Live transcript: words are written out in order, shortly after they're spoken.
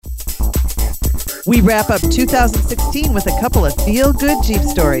We wrap up 2016 with a couple of feel-good Jeep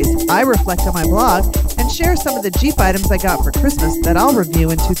stories. I reflect on my blog and share some of the Jeep items I got for Christmas that I'll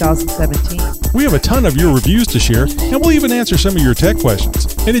review in 2017. We have a ton of your reviews to share, and we'll even answer some of your tech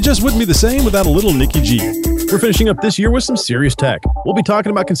questions. And it just wouldn't be the same without a little Nikki G. We're finishing up this year with some serious tech. We'll be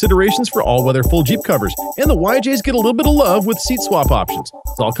talking about considerations for all-weather full Jeep covers, and the YJs get a little bit of love with seat swap options.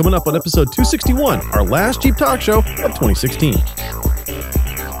 It's all coming up on episode 261, our last Jeep Talk Show of 2016.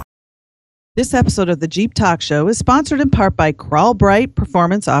 This episode of the Jeep Talk Show is sponsored in part by Crawl Bright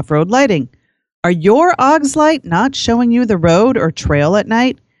Performance Off-Road Lighting. Are your AUGS light not showing you the road or trail at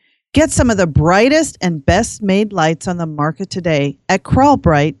night? Get some of the brightest and best made lights on the market today at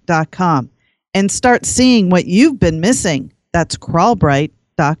crawlbright.com and start seeing what you've been missing. That's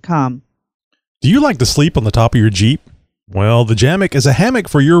crawlbright.com. Do you like to sleep on the top of your Jeep? Well, the Jammock is a hammock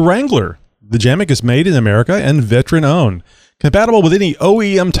for your Wrangler. The Jammock is made in America and veteran owned. Compatible with any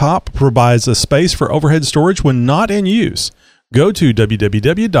OEM top, provides a space for overhead storage when not in use. Go to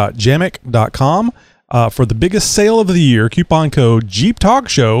www.jammock.com for the biggest sale of the year. Coupon code Jeep Talk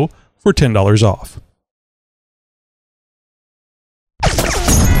Show for $10 off.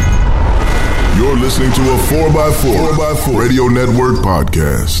 You're listening to a 4x4 Radio Network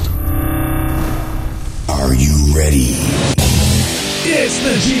podcast. Are you ready? It's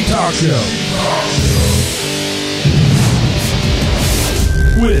the Jeep Talk Show.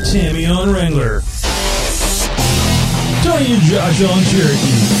 With Tammy on Wrangler, Tony and Josh on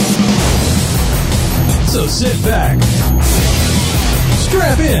Cherokee. So sit back,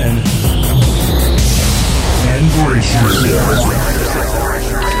 strap in, and brace yourself.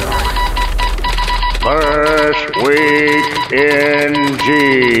 First week in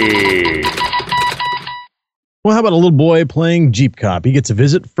Jeep. Well, how about a little boy playing Jeep Cop? He gets a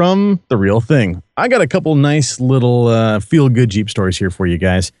visit from the real thing. I got a couple nice little feel-good Jeep stories here for you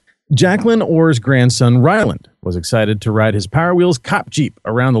guys. Jacqueline Orr's grandson, Ryland, was excited to ride his Power Wheels Cop Jeep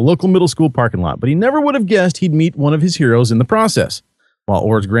around the local middle school parking lot, but he never would have guessed he'd meet one of his heroes in the process. While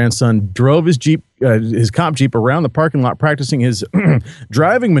Orr's grandson drove his Cop Jeep around the parking lot practicing his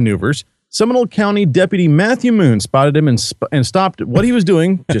driving maneuvers, Seminole County Deputy Matthew Moon spotted him and stopped what he was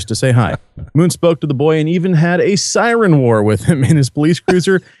doing just to say hi. Moon spoke to the boy and even had a siren war with him in his police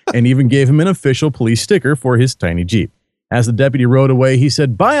cruiser and even gave him an official police sticker for his tiny Jeep. As the deputy rode away, he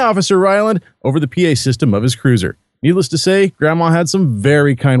said, "Bye, Officer Ryland," over the PA system of his cruiser. Needless to say, Grandma had some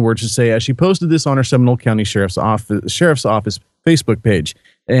very kind words to say as she posted this on her Seminole County Sheriff's Office Facebook page.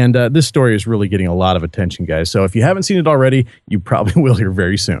 And this story is really getting a lot of attention, guys. So if you haven't seen it already, you probably will here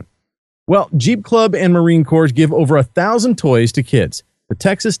very soon. Well, Jeep Club and Marine Corps give over 1,000 toys to kids. The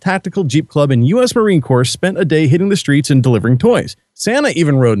Texas Tactical Jeep Club and U.S. Marine Corps spent a day hitting the streets and delivering toys. Santa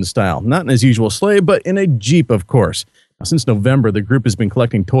even rode in style, not in his usual sleigh, but in a Jeep, of course. Now, since November, the group has been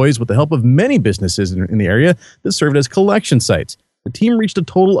collecting toys with the help of many businesses in the area that served as collection sites. The team reached a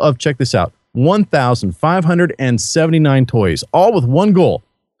total of, check this out, 1,579 toys, all with one goal,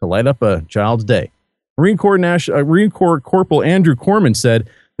 to light up a child's day. Marine Corps Corporal Andrew Corman said,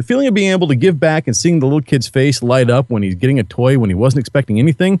 "The feeling of being able to give back and seeing the little kid's face light up when he's getting a toy when he wasn't expecting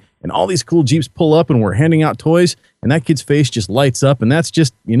anything, and all these cool Jeeps pull up and we're handing out toys, and that kid's face just lights up, and that's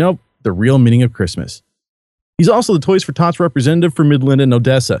just, the real meaning of Christmas." He's also the Toys for Tots representative for Midland and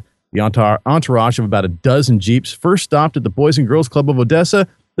Odessa. The entourage of about a dozen Jeeps first stopped at the Boys and Girls Club of Odessa,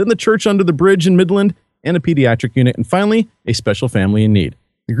 then the church under the bridge in Midland, and a pediatric unit, and finally, a special family in need.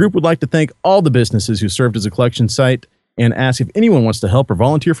 The group would like to thank all the businesses who served as a collection site and ask if anyone wants to help or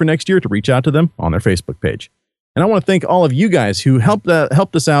volunteer for next year to reach out to them on their Facebook page. And I want to thank all of you guys who helped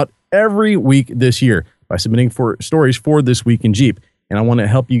us out every week this year by submitting for stories for This Week in Jeep. And I want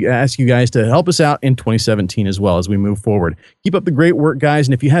to ask you guys to help us out in 2017 as well as we move forward. Keep up the great work, guys.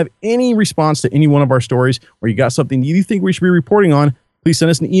 And if you have any response to any one of our stories or you got something you think we should be reporting on, please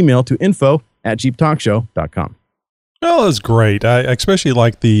send us an email to info@jeeptalkshow.com. Oh, that's great. I especially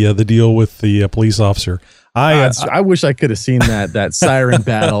like the deal with the police officer. I wish I could have seen that siren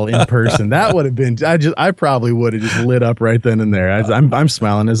battle in person. That would have been. I probably would have just lit up right then and there. I'm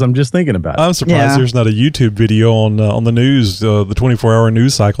smiling as I'm just thinking about it. I'm surprised there's not a YouTube video on the news, the 24-hour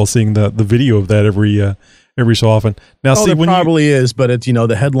news cycle, seeing the video of that every so often. Now, see, there when probably is, but it's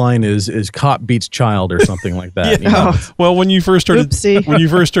the headline is "Cop Beats Child" or something like that. Yeah. Well, when you first started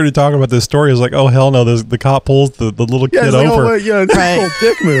talking about this story, I was like, oh hell no! The cop pulls the little kid over. It's a whole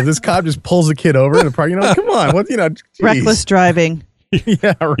dick move. This cop just pulls the kid over in the park. Come on, what reckless driving.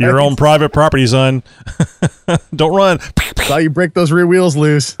 Yeah, right. Your own private property, son. Don't run. Saw you break those rear wheels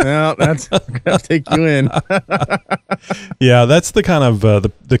loose. Well, that's gonna take you in. Yeah, that's the kind of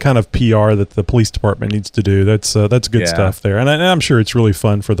the kind of PR that the police department needs to do. That's good stuff there, and I'm sure it's really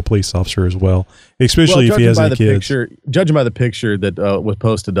fun for the police officer as well, especially if he has any kids. Judging by the picture that was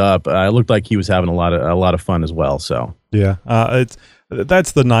posted up, it looked like he was having a lot of fun as well. So yeah,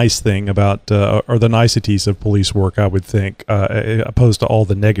 that's the nice thing about or the niceties of police work, I would think, opposed to all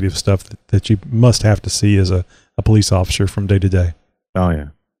the negative stuff that you must have to see as a police officer from day to day. Oh yeah.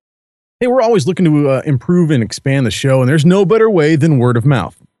 Hey, we're always looking to improve and expand the show, and there's no better way than word of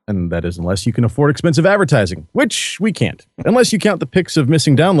mouth. And that is unless you can afford expensive advertising, which we can't. Unless you count the pics of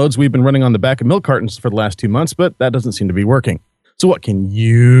missing downloads we've been running on the back of milk cartons for the last 2 months, but that doesn't seem to be working. So what can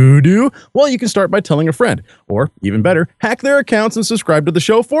you do? Well, you can start by telling a friend, or even better, hack their accounts and subscribe to the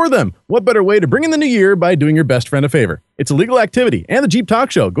show for them. What better way to bring in the new year by doing your best friend a favor? It's a legal activity and the Jeep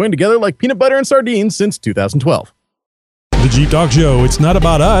Talk Show going together like peanut butter and sardines since 2012. The Jeep Talk Show, it's not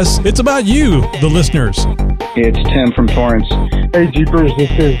about us, it's about you, the listeners. It's Tim from Torrance. Hey Jeepers,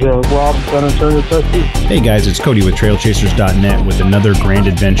 this is Rob from San Antonio, Texas. Hey guys, it's Cody with TrailChasers.net with another grand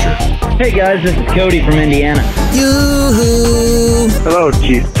adventure. Hey guys, this is Cody from Indiana. Yoo-hoo! Hello,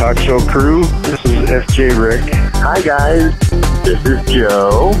 Jeep Talk Show crew. This is FJ Rick. Hi guys, this is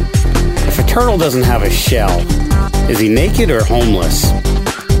Joe. If a turtle doesn't have a shell, is he naked or homeless?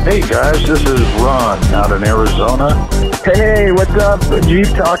 Hey guys, this is Ron out in Arizona. Hey, what's up? Jeep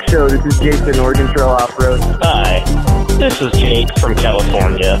Talk Show. This is Jason, Oregon Trail Off-Road. Hi, this is Jake from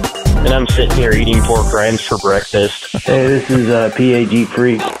California, and I'm sitting here eating pork rinds for breakfast. Hey, this is PA Jeep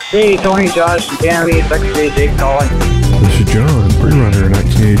Freak. Hey, Tony, Josh, and Tammy, it's XJ Jake calling. This is John, pre-runner in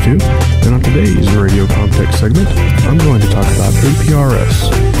 1982, and on today's Radio Context segment, I'm going to talk about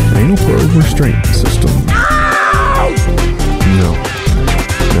APRS, Anal Probe Restraint System. No,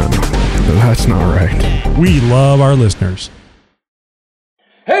 that's not right. We love our listeners.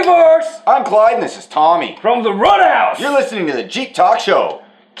 Hey folks, I'm Clyde and this is Tommy from the Run House. You're listening to the Jeep Talk Show.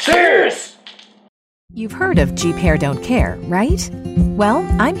 Cheers! You've heard of Jeep Hair Don't Care, right? Well,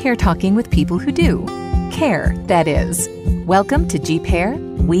 I'm here talking with people who do. Care, that is. Welcome to Jeep Hair,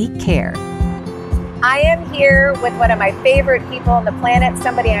 We Care. I am here with one of my favorite people on the planet,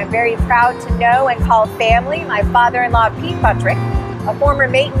 somebody I'm very proud to know and call family, my father-in-law, Pete Buttrick, a former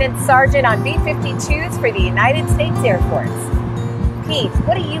maintenance sergeant on B-52s for the United States Air Force. Pete,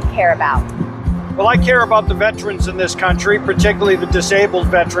 what do you care about? Well, I care about the veterans in this country, particularly the disabled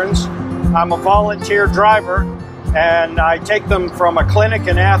veterans. I'm a volunteer driver, and I take them from a clinic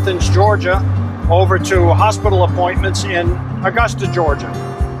in Athens, Georgia, over to hospital appointments in Augusta, Georgia.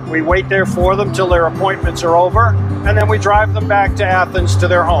 We wait there for them till their appointments are over, and then we drive them back to Athens to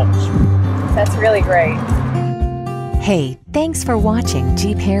their homes. That's really great. Hey, thanks for watching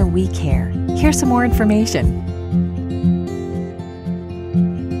Jeep Hair We Care. Here's some more information.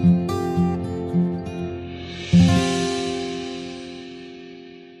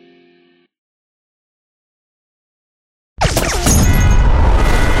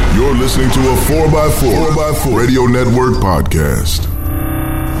 You're listening to a 4x4 Radio Network podcast.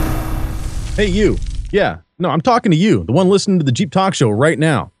 Hey, you. Yeah, no, I'm talking to you, the one listening to the Jeep Talk Show right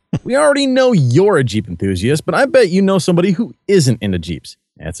now. We already know you're a Jeep enthusiast, but I bet you know somebody who isn't into Jeeps.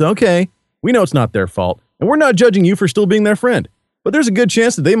 That's okay. We know it's not their fault, and we're not judging you for still being their friend. But there's a good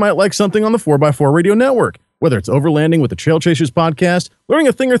chance that they might like something on the 4x4 Radio Network, whether it's overlanding with the Trail Chasers podcast, learning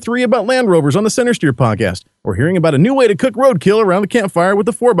a thing or three about Land Rovers on the Center Steer podcast, or hearing about a new way to cook roadkill around the campfire with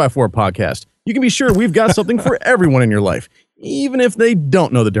the 4x4 podcast. You can be sure we've got something for everyone in your life, even if they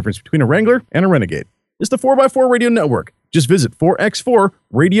don't know the difference between a Wrangler and a Renegade. It's the 4x4 Radio Network. Just visit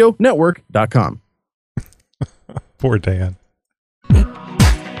 4x4radionetwork.com. Poor Dan.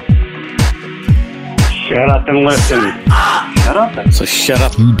 Shut up and listen. Shut up. So shut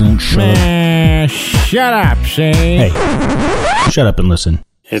up. You don't shut up. Shut up, say. Hey, shut up and listen.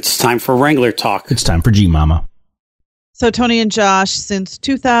 It's time for Wrangler Talk. It's time for G-Mama. So Tony and Josh, since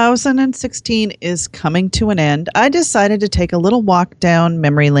 2016 is coming to an end, I decided to take a little walk down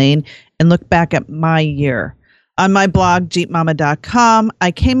memory lane and look back at my year. On my blog, jeepmama.com,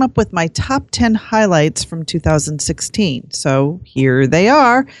 I came up with my top 10 highlights from 2016. So here they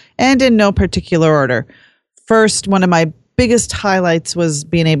are, and in no particular order. First, one of my biggest highlights was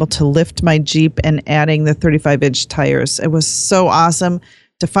being able to lift my Jeep and adding the 35-inch tires. It was so awesome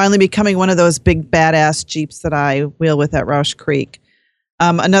to finally becoming one of those big badass Jeeps that I wheel with at Roush Creek.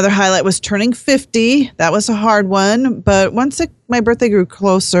 Another highlight was turning 50. That was a hard one, but once my birthday grew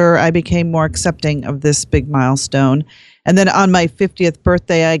closer, I became more accepting of this big milestone. And then on my 50th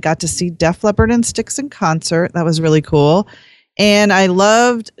birthday, I got to see Def Leppard and Styx in concert. That was really cool. And I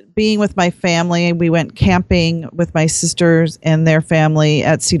loved being with my family. We went camping with my sisters and their family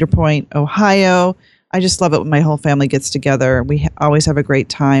at Cedar Point, Ohio. I just love it when my whole family gets together. We always have a great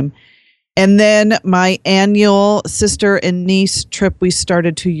time. And then my annual sister and niece trip we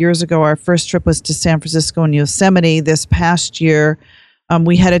started 2 years ago. Our first trip was to San Francisco and Yosemite. This past year,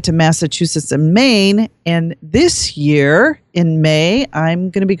 we headed to Massachusetts and Maine. And this year in May, I'm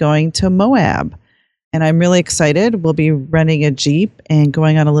going to be going to Moab. And I'm really excited. We'll be renting a Jeep and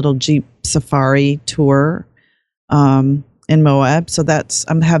going on a little Jeep safari tour in Moab. So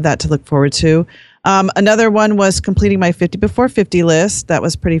I have that to look forward to. Another one was completing my 50 before 50 list. That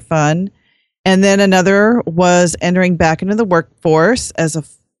was pretty fun. And then another was entering back into the workforce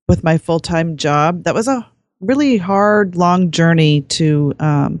with my full-time job. That was a really hard, long journey to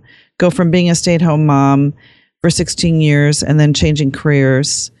go from being a stay-at-home mom for 16 years and then changing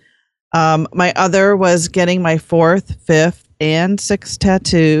careers. My other was getting my 4th, 5th, and 6th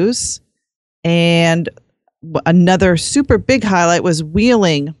tattoos. And another super big highlight was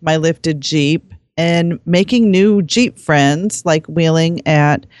wheeling my lifted Jeep and making new Jeep friends, like wheeling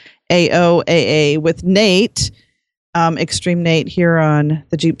at AOAA with Nate, Extreme Nate, here on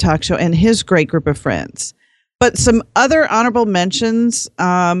the Jeep Talk Show, and his great group of friends. But some other honorable mentions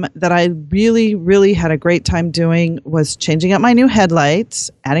that I really, really had a great time doing was changing out my new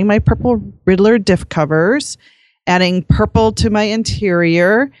headlights, adding my purple Riddler diff covers, adding purple to my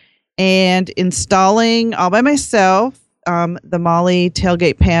interior, and installing all by myself the Molly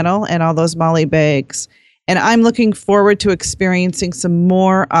tailgate panel and all those Molly bags. And I'm looking forward to experiencing some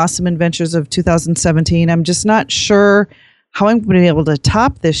more awesome adventures of 2017. I'm just not sure how I'm going to be able to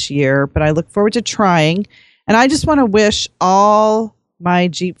top this year, but I look forward to trying. And I just want to wish all my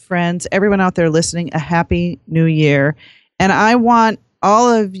Jeep friends, everyone out there listening, a happy new year. And I want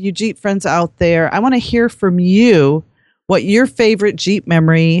all of you Jeep friends out there, I want to hear from you what your favorite Jeep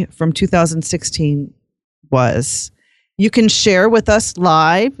memory from 2016 was. You can share with us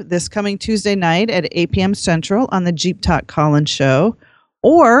live this coming Tuesday night at 8 p.m. Central on the Jeep Talk call-in show,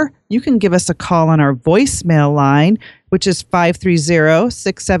 or you can give us a call on our voicemail line, which is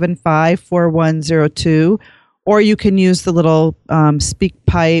 530-675-4102, or you can use the little speak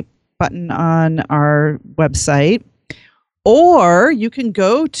pipe button on our website, or you can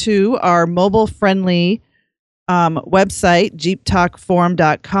go to our mobile-friendly website,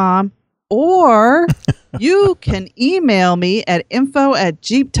 jeeptalkforum.com, or you can email me at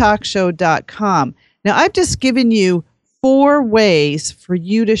info@jeeptalkshow.com. Now, I've just given you 4 ways for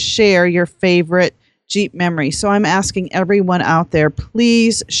you to share your favorite Jeep memory. So I'm asking everyone out there,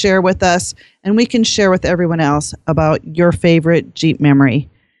 please share with us, and we can share with everyone else about your favorite Jeep memory.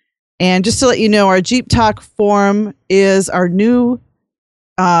 And just to let you know, our Jeep Talk forum is our new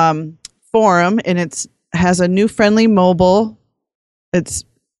forum, and it has a new friendly mobile. It's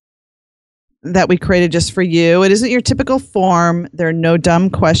that we created just for you. It isn't your typical form. There are no dumb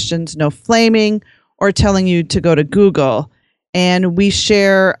questions, no flaming, or telling you to go to Google. And we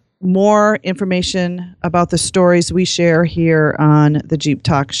share more information about the stories we share here on the Jeep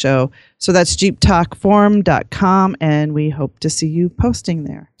Talk Show. So that's jeeptalkforum.com, and we hope to see you posting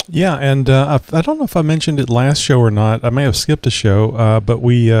there. Yeah, and I don't know if I mentioned it last show or not. I may have skipped a show, but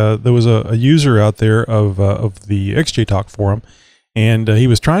there was a user out there of the XJ Talk forum, and he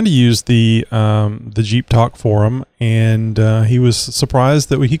was trying to use the Jeep Talk forum, and he was surprised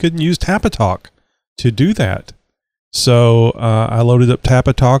that he couldn't use Tapatalk to do that. So I loaded up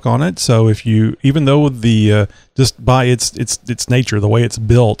Tapatalk on it. So if you, even though the just by its nature, the way it's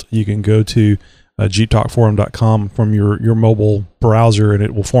built, you can go to jeeptalkforum.com from your mobile browser, and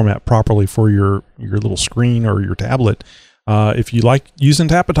it will format properly for your little screen or your tablet. If you like using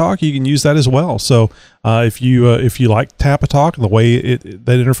Tapatalk, you can use that as well. So if you like Tapatalk, the way that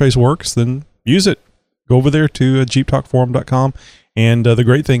interface works, then use it. Go over there to jeeptalkforum.com. And the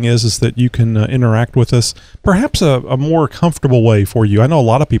great thing is that you can interact with us, perhaps a more comfortable way for you. I know a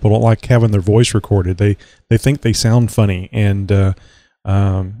lot of people don't like having their voice recorded. They think they sound funny. And, Josh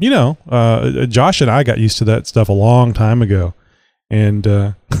and I got used to that stuff a long time ago. And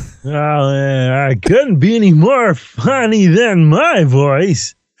I couldn't be any more funny than my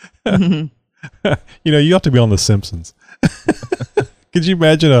voice. You have to be on The Simpsons. Could you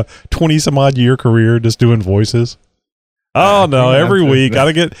imagine a 20-some-odd year career just doing voices? Oh no! Every week,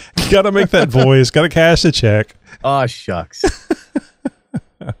 gotta make that voice. Gotta cash the check. Oh shucks.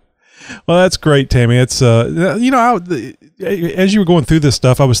 Well, that's great, Tammy. It's as you were going through this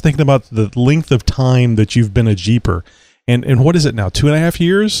stuff, I was thinking about the length of time that you've been a Jeeper, and what is it now? 2.5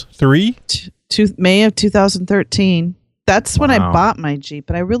 years? 3? May of 2013. That's when I bought my Jeep,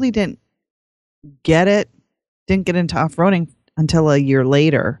 but I really didn't get it. Didn't get into off-roading until a year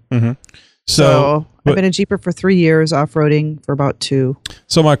later. Mm-hmm. So I've been a Jeeper for 3 years, off-roading for about 2.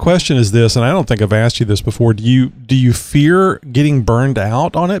 So my question is this, and I don't think I've asked you this before. Do you fear getting burned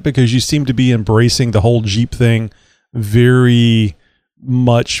out on it? Because you seem to be embracing the whole Jeep thing very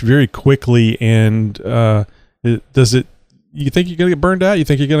quickly. And you think you're going to get burned out? You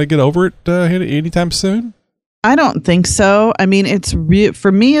think you're going to get over it anytime soon? I don't think so. I mean,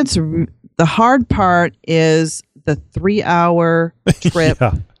 for me, the hard part is the 3-hour trip.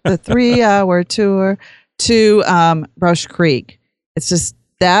 Yeah. The 3-hour tour to Rush Creek. It's just,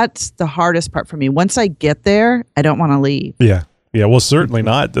 that's the hardest part for me. Once I get there, I don't want to leave. Yeah. Yeah. Well, certainly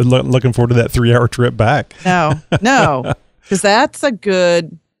not. Looking forward to that 3-hour trip back. No, because that's a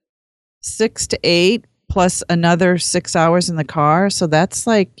good 6 to 8 plus another 6 hours in the car. So that's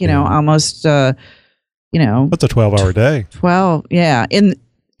like, almost, that's a 12-hour day. 12. Yeah. In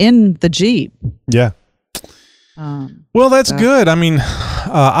the Jeep. Yeah. Well, that's good. I mean,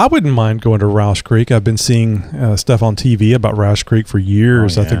 I wouldn't mind going to Roush Creek. I've been seeing stuff on TV about Roush Creek for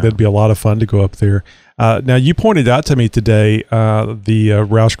years. I think that'd be a lot of fun to go up there. Now, you pointed out to me today the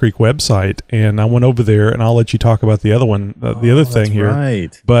Roush Creek website, and I went over there, and I'll let you talk about the other one, the other thing here.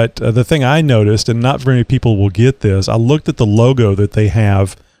 Right. But the thing I noticed, and not very many people will get this, I looked at the logo that they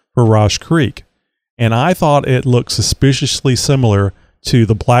have for Roush Creek, and I thought it looked suspiciously similar to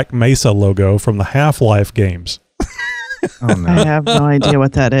the Black Mesa logo from the Half-Life games. Oh, no. I have no idea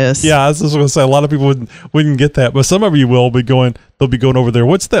what that is. Yeah, I was just going to say a lot of people wouldn't get that, but some of you will be going. They'll be going over there.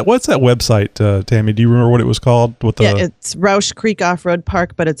 What's that website, Tammy? Do you remember what it was called? It's Roush Creek Off-Road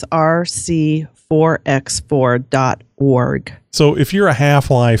Park, but it's rc4x4.org. So if you're a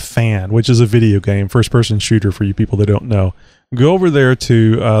Half-Life fan, which is a video game, first-person shooter for you people that don't know, go over there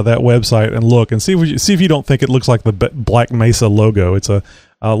to that website and look and see if you don't think it looks like the Black Mesa logo. It's a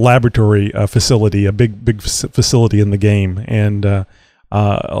laboratory facility, a big facility in the game, and it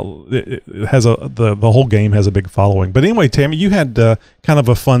has the whole game has a big following. But anyway, Tammy, you had kind of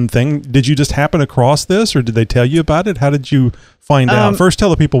a fun thing. Did you just happen across this, or did they tell you about it? How did you find out? First, tell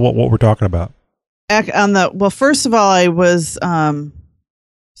the people what we're talking about. First of all, I was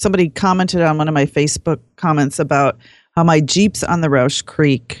somebody commented on one of my Facebook comments about how my Jeep's on the Roush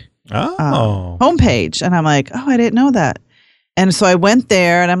Creek homepage, and I'm like, I didn't know that. And so I went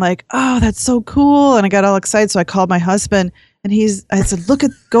there and I'm like, that's so cool. And I got all excited. So I called my husband and I said,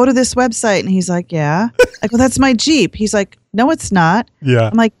 go to this website. And he's like, yeah. I go, that's my Jeep. He's like, no, it's not. Yeah.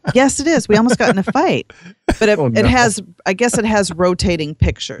 I'm like, yes, it is. We almost got in a fight. But it has, I guess it has rotating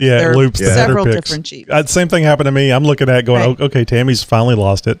pictures. Yeah, there it loops several pics. different Jeeps. Same thing happened to me. I'm looking at it going, okay, Tammy's finally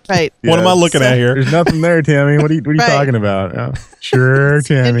lost it. Right. What am I looking at here? There's nothing there, Tammy. What are you talking about? Oh, sure,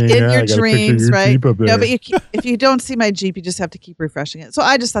 Tammy. In your dreams, your right? Jeep up there. No, but if you don't see my Jeep, you just have to keep refreshing it. So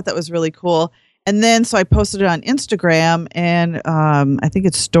I just thought that was really cool. And then, so I posted it on Instagram, and I think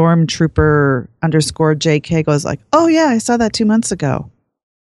it's Stormtrooper_JK goes like, oh yeah, I saw that 2 months ago.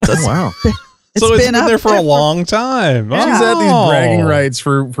 So wow. It's been there for a long time. Yeah. She's had these bragging rights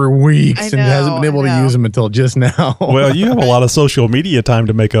for weeks and hasn't been able to use them until just now. Well, you have a lot of social media time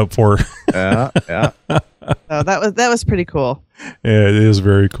to make up for. Yeah. So that was pretty cool. Yeah, it is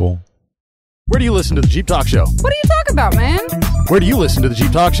very cool. Where do you listen to the Jeep Talk Show? What are you talking about, man? Where do you listen to the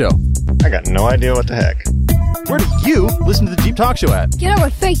Jeep Talk Show? I got no idea what the heck. Where do you listen to the Jeep Talk Show at? Get out of my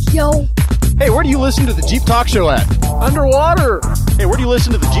face, yo. Hey, where do you listen to the Jeep Talk Show at? Underwater. Hey, where do you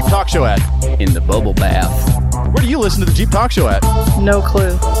listen to the Jeep Talk Show at? In the bubble bath. Where do you listen to the Jeep Talk Show at? No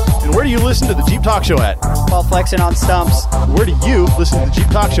clue. And where do you listen to the Jeep Talk Show at? While flexing on stumps. Where do you listen to the Jeep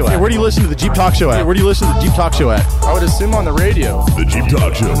Talk Show at? Hey, where do you listen to the Jeep Talk Show at? Hey, where do you listen to the Jeep Talk Show at? I would assume on the radio. The Jeep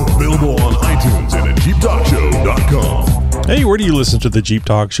Talk Show, available on iTunes and at JeepTalkShow.com. Hey, where do you listen to the Jeep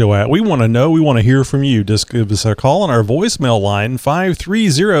Talk Show at? We want to know. We want to hear from you. Just give us a call on our voicemail line,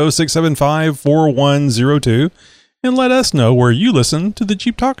 530-675-4102, and let us know where you listen to the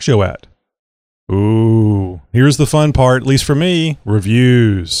Jeep Talk Show at. Ooh, here's the fun part, at least for me,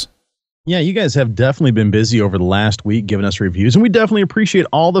 reviews. Yeah, you guys have definitely been busy over the last week giving us reviews, and we definitely appreciate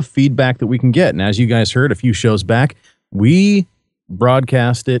all the feedback that we can get. And as you guys heard a few shows back, we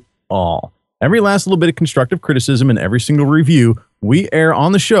broadcast it all. Every last little bit of constructive criticism in every single review, we air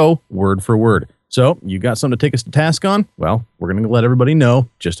on the show word for word. So you got something to take us to task on? Well, we're going to let everybody know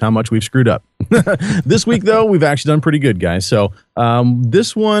just how much we've screwed up. This week, though, we've actually done pretty good, guys. So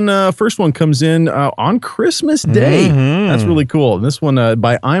this one, first one comes in on Christmas Day. Mm-hmm. That's really cool. And this one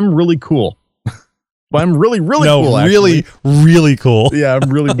by I'm Really Cool. But I'm really cool, actually. really cool. Yeah, I'm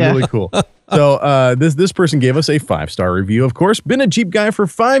really cool. So this person gave us a 5-star review. Of course, been a Jeep guy for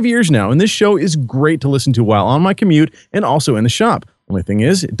 5 years now, and this show is great to listen to while on my commute and also in the shop. Only thing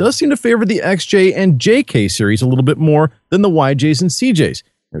is, it does seem to favor the XJ and JK series a little bit more than the YJs and CJs.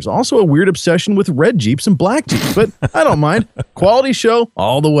 There's also a weird obsession with red Jeeps and black Jeeps, but I don't mind. Quality show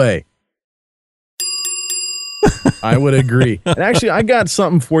all the way. I would agree. And actually, I got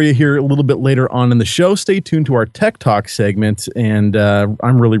something for you here a little bit later on in the show. Stay tuned to our Tech Talk segment, and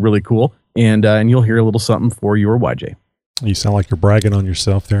I'm really, really cool. And you'll hear a little something for your YJ. You sound like you're bragging on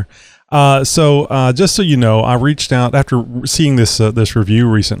yourself there. So just so you know, I reached out after seeing this review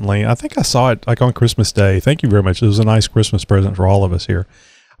recently. I think I saw it like on Christmas Day. Thank you very much. It was a nice Christmas present for all of us here.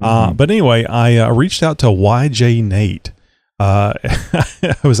 But anyway, I reached out to YJ Nate. I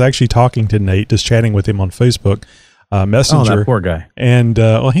was actually talking to Nate, just chatting with him on Facebook Messenger. Oh, that poor guy. And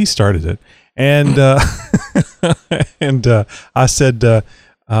well, he started it. And and I said,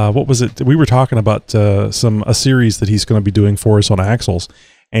 what was it? We were talking about a series that he's going to be doing for us on Axles.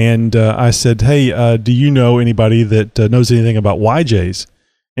 And I said, hey, do you know anybody that knows anything about YJs?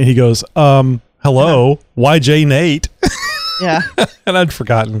 And he goes, hello, YJ Nate. Yeah. And I'd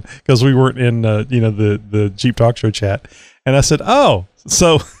forgotten because we weren't in, the Jeep Talk Show chat. And I said, oh,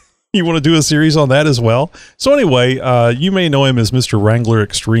 so you want to do a series on that as well? So anyway, you may know him as Mr. Wrangler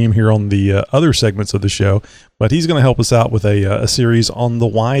Extreme here on the other segments of the show, but he's going to help us out with a series on the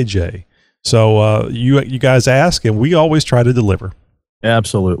YJ. So you guys ask, and we always try to deliver.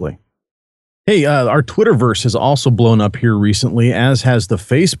 Absolutely. Hey, our Twitterverse has also blown up here recently, as has the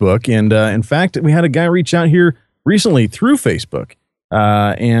Facebook. And in fact, we had a guy reach out here recently through Facebook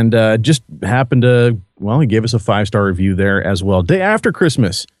and just happened to, well, he gave us a 5-star review there as well. Day after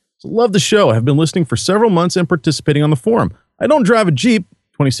Christmas. Love the show. I've been listening for several months and participating on the forum. I don't drive a Jeep,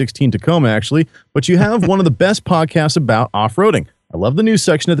 2016 Tacoma actually, but you have one of the best podcasts about off-roading. I love the news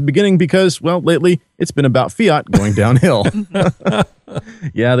section at the beginning because, well, lately it's been about Fiat going downhill.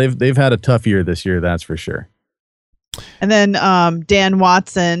 Yeah, they've had a tough year this year, that's for sure. And then Dan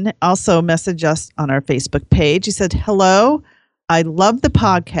Watson also messaged us on our Facebook page. He said, hello, I love the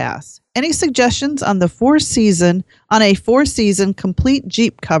podcast. Any suggestions on a 4-season complete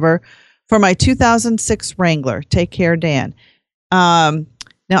Jeep cover for my 2006 Wrangler? Take care, Dan.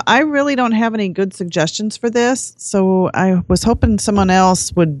 Now, I really don't have any good suggestions for this, so I was hoping someone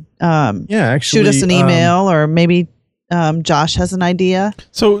else would shoot us an email, or maybe Josh has an idea.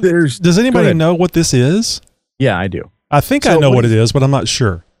 So does anybody know what this is? Yeah, I do. I think I know what it is, but I'm not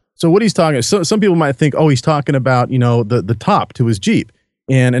sure. So what he's talking, so some people might think, oh, he's talking about, the top to his Jeep.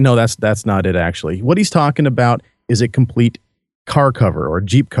 And no, that's not it, actually. What he's talking about is a complete car cover or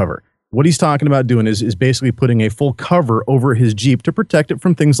Jeep cover. What he's talking about doing is basically putting a full cover over his Jeep to protect it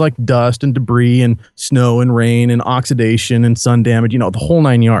from things like dust and debris and snow and rain and oxidation and sun damage, the whole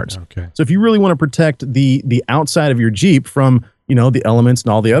 9 yards. Okay. So if you really want to protect the outside of your Jeep from, the elements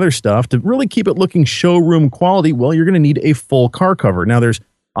and all the other stuff, to really keep it looking showroom quality, well, you're going to need a full car cover. Now, there's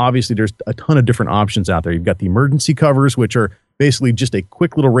a ton of different options out there. You've got the emergency covers, which are basically just a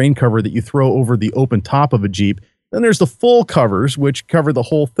quick little rain cover that you throw over the open top of a Jeep. Then there's the full covers, which cover the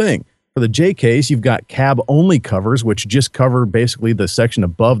whole thing. For the JKs, you've got cab-only covers, which just cover basically the section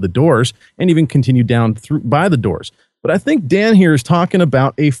above the doors and even continue down through by the doors. But I think Dan here is talking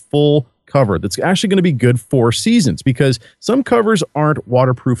about a full cover that's actually going to be good for seasons, because some covers aren't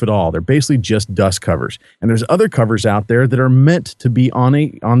waterproof at all. They're basically just dust covers. And there's other covers out there that are meant to be on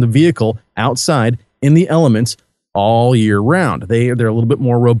the vehicle outside in the elements all year round. They're a little bit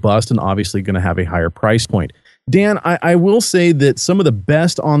more robust and obviously going to have a higher price point. Dan, I will say that some of the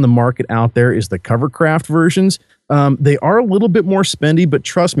best on the market out there is the Covercraft versions. They are a little bit more spendy, but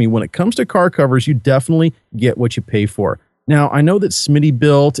trust me, when it comes to car covers, you definitely get what you pay for. Now, I know that Smitty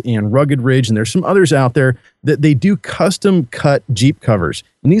Built and Rugged Ridge, and there's some others out there that they do custom cut Jeep covers.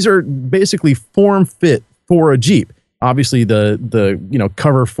 And these are basically form fit for a Jeep. Obviously, the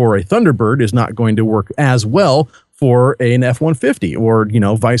cover for a Thunderbird is not going to work as well for an F-150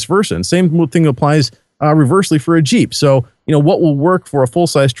 or, vice versa. And same thing applies reversely for a Jeep. So, what will work for a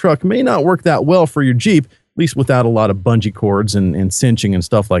full-size truck may not work that well for your Jeep, at least without a lot of bungee cords and cinching and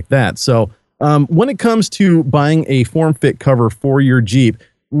stuff like that. So when it comes to buying a form-fit cover for your Jeep,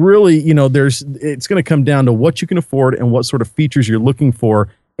 really, it's going to come down to what you can afford and what sort of features you're looking for.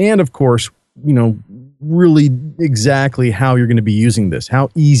 And of course, really exactly how you're going to be using this. How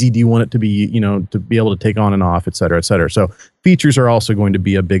easy do you want it to be, to be able to take on and off, et cetera, et cetera. So features are also going to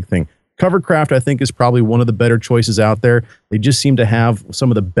be a big thing. Covercraft, I think, is probably one of the better choices out there. They just seem to have some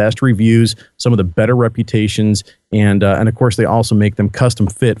of the best reviews, some of the better reputations, and of course, they also make them custom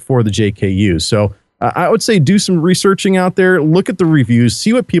fit for the JKUs. So I would say do some researching out there, look at the reviews,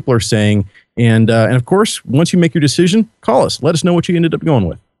 see what people are saying, and of course, once you make your decision, call us. Let us know what you ended up going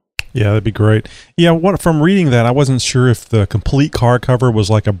with. Yeah, that'd be great. Yeah, from reading that, I wasn't sure if the complete car cover was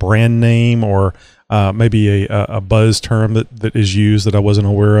like a brand name or maybe a buzz term that is used that I wasn't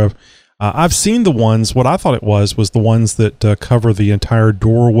aware of. I've seen the ones, what I thought it was the ones that cover the entire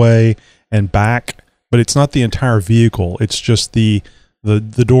doorway and back, but it's not the entire vehicle. It's just the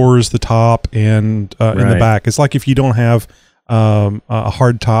doors, the top, and in the back. It's like if you don't have a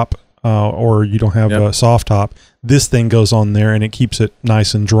hard top or you don't have a soft top, this thing goes on there and it keeps it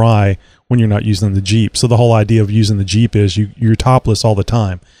nice and dry when you're not using the Jeep. So the whole idea of using the Jeep is you're topless all the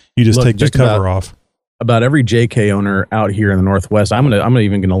time. You just take the cover off. About every JK owner out here in the Northwest, I'm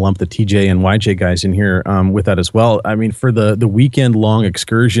even gonna lump the TJ and YJ guys in here with that as well. I mean, for the weekend long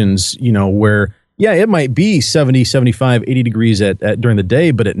excursions, where it might be 70, 75, 80 degrees at during the day,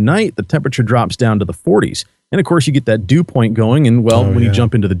 but at night the temperature drops down to the 40s. And of course, you get that dew point going. And when you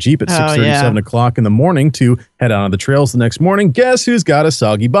jump into the Jeep at 6:30, 7 o'clock in the morning to head out on the trails the next morning, guess who's got a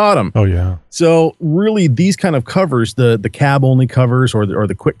soggy bottom? Oh, yeah. So really, these kind of covers, the cab only covers or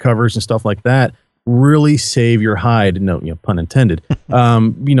the quick covers and stuff like that, really save your hide. No, pun intended.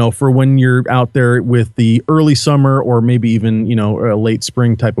 For when you're out there with the early summer or maybe even, a late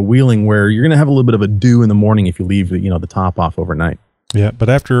spring type of wheeling where you're going to have a little bit of a dew in the morning if you leave, the top off overnight. Yeah, but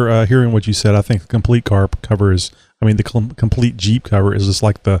after hearing what you said, I think the complete car cover is, the complete Jeep cover is just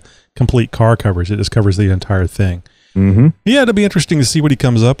like the complete car covers. It just covers the entire thing. Mm-hmm. Yeah, it'll be interesting to see what he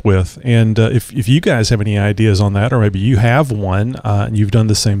comes up with. And if you guys have any ideas on that, or maybe you have one and you've done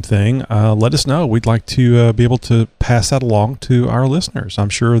the same thing, let us know. We'd like to be able to pass that along to our listeners. I'm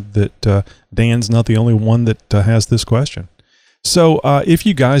sure that Dan's not the only one that has this question. So if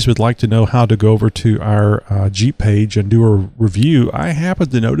you guys would like to know how to go over to our Jeep page and do a review, I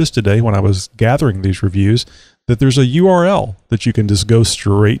happened to notice today when I was gathering these reviews that there's a URL that you can just go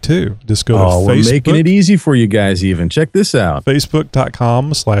straight to. Just go to Facebook. We're making it easy for you guys even. Check this out.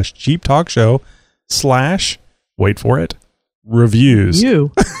 Facebook.com/Jeep Talk Show / wait for it, reviews.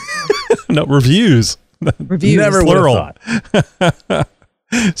 You. No, reviews. Reviews. Never plural.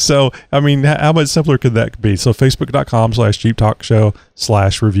 So, how much simpler could that be? So, Facebook.com/Jeep Talk Show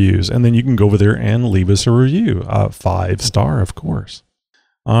 / reviews. And then you can go over there and leave us a review. 5-star, of course.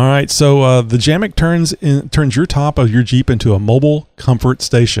 All right. So, the Jamek turns your top of your Jeep into a mobile comfort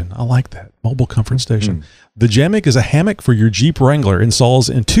station. I like that. Mobile comfort station. The Jamek is a hammock for your Jeep Wrangler. Installs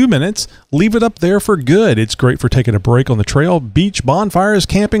in 2 minutes. Leave it up there for good. It's great for taking a break on the trail, beach, bonfires,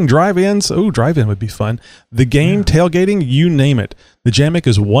 camping, drive-ins. Oh, drive-in would be fun. The game, tailgating, you name it. The Jamek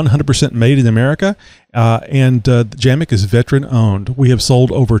is 100% made in America, and the Jamek is veteran-owned. We have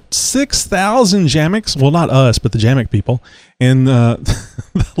sold over 6,000 Jameks. Well, not us, but the Jamek people in the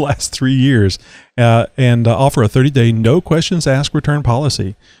last 3 years, and offer a 30-day no-questions-asked return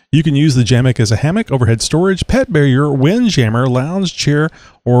policy. You can use the Jamek as a hammock, overhead storage, pet barrier, windjammer, lounge chair,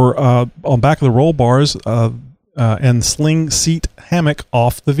 or on back of the roll bars and sling seat hammock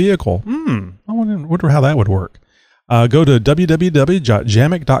off the vehicle. I wonder how that would work. Go to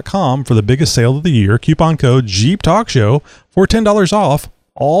www.jamek.com for the biggest sale of the year. Coupon code Jeep Talk Show for $10 off.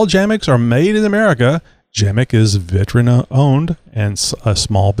 All Jameks are made in America. Jamek is veteran-owned and a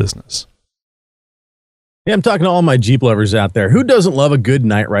small business. Yeah, I'm talking to all my Jeep lovers out there. Who doesn't love a good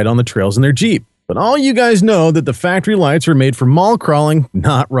night ride on the trails in their Jeep? But all you guys know that the factory lights are made for mall crawling,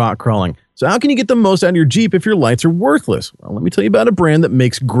 not rock crawling. So how can you get the most out of your Jeep if your lights are worthless? Well, let me tell you about a brand that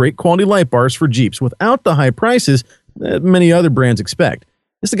makes great quality light bars for Jeeps without the high prices that many other brands expect.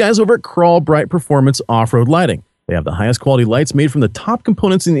 It's the guys over at Crawl Bright Performance Off-Road Lighting. They have the highest quality lights made from the top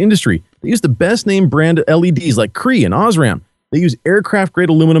components in the industry. They use the best name brand LEDs like Cree and Osram. They use aircraft-grade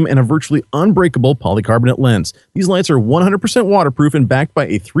aluminum and a virtually unbreakable polycarbonate lens. These lights are 100% waterproof and backed by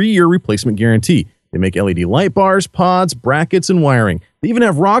a 3-year replacement guarantee. They make LED light bars, pods, brackets, and wiring. They even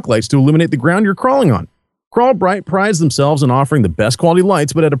have rock lights to illuminate the ground you're crawling on. Crawl Bright prides themselves on offering the best quality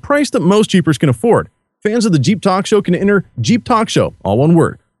lights, but at a price that most Jeepers can afford. Fans of the Jeep Talk Show can enter Jeep Talk Show, all one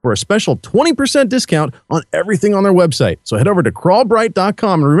word, for a special 20% discount on everything on their website. So head over to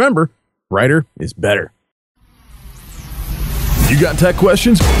crawlbright.com and remember, brighter is better. You got tech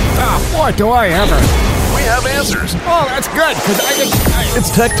questions? Boy, do I ever. We have answers. Oh, that's good, because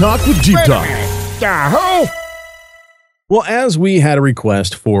It's Tech Talk with Jeep Talk. Yahoo! Well, as we had a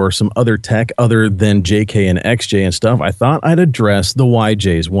request for some other tech other than JK and XJ and stuff, I thought I'd address the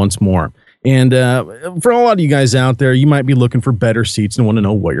YJs once more. And for a lot of you guys out there, you might be looking for better seats and want to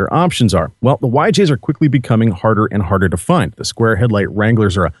know what your options are. Well, the YJs are quickly becoming harder and harder to find. The square headlight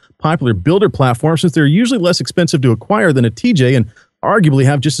Wranglers are a popular builder platform since they're usually less expensive to acquire than a TJ and arguably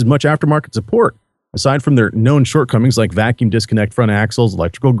have just as much aftermarket support. Aside from their known shortcomings like vacuum disconnect front axles,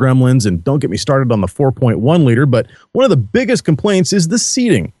 electrical gremlins, and don't get me started on the 4.1 liter, but one of the biggest complaints is the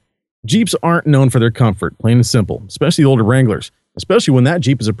seating. Jeeps aren't known for their comfort, plain and simple, especially older Wranglers, especially when that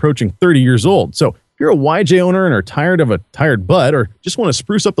Jeep is approaching 30 years old. So if you're a YJ owner and are tired of a tired butt or just want to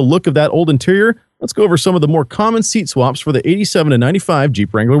spruce up the look of that old interior, let's go over some of the more common seat swaps for the 87 to 95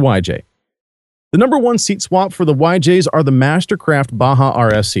 Jeep Wrangler YJ. The number one seat swap for the YJs are the Mastercraft Baja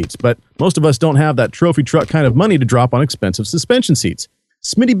RS seats, but most of us don't have that trophy truck kind of money to drop on expensive suspension seats.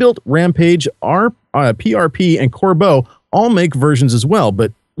 Smittybilt, Rampage, PRP, and Corbeau all make versions as well,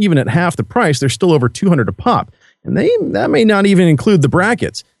 but even at half the price, they're still over $200 a pop, and that may not even include the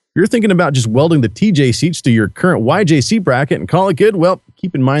brackets. If you're thinking about just welding the TJ seats to your current YJ seat bracket and call it good, well,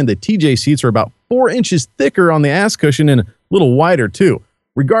 keep in mind the TJ seats are about 4 inches thicker on the ass cushion and a little wider too.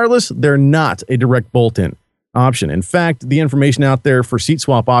 Regardless, they're not a direct bolt-in option. In fact, the information out there for seat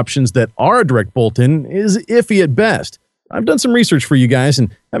swap options that are a direct bolt-in is iffy at best. I've done some research for you guys,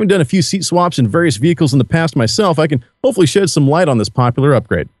 and having done a few seat swaps in various vehicles in the past myself, I can hopefully shed some light on this popular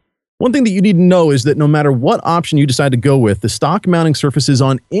upgrade. One thing that you need to know is that no matter what option you decide to go with, the stock mounting surfaces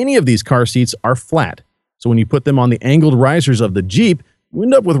on any of these car seats are flat. So when you put them on the angled risers of the Jeep, you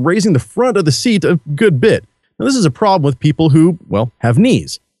end up with raising the front of the seat a good bit. Now, this is a problem with people who, well, have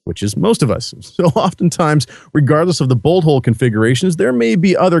knees, which is most of us. So oftentimes, regardless of the bolt hole configurations, there may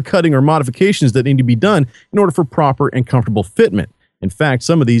be other cutting or modifications that need to be done in order for proper and comfortable fitment. In fact,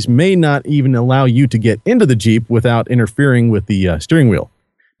 some of these may not even allow you to get into the Jeep without interfering with the steering wheel.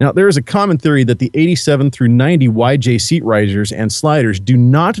 Now, there is a common theory that the 87 through 90 YJ seat risers and sliders do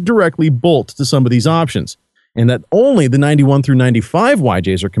not directly bolt to some of these options, and that only the 91 through 95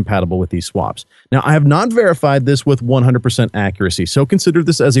 YJs are compatible with these swaps. Now, I have not verified this with 100% accuracy, so consider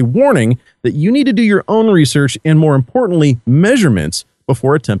this as a warning that you need to do your own research and, more importantly, measurements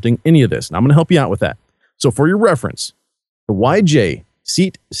before attempting any of this. And I'm going to help you out with that. So for your reference, the YJ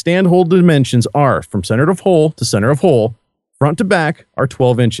seat stand hole dimensions are from center of hole to center of hole, front to back are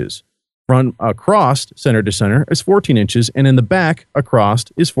 12 inches. Front across center to center is 14 inches, and in the back across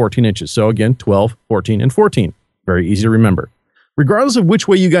is 14 inches. So again, 12, 14, and 14. Very easy to remember. Regardless of which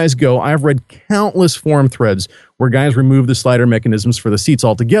way you guys go, I've read countless forum threads where guys remove the slider mechanisms for the seats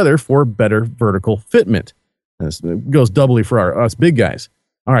altogether for better vertical fitment. This goes doubly for us big guys.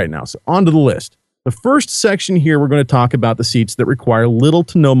 All right, now, so on to the list. The first section here, we're going to talk about the seats that require little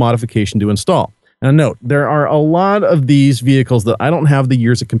to no modification to install. Now note, there are a lot of these vehicles that I don't have the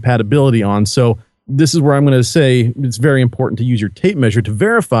years of compatibility on, so this is where I'm going to say it's very important to use your tape measure to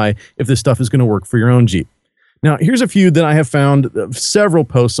verify if this stuff is going to work for your own Jeep. Now, here's a few that I have found several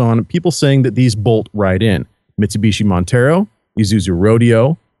posts on, people saying that these bolt right in. Mitsubishi Montero, Isuzu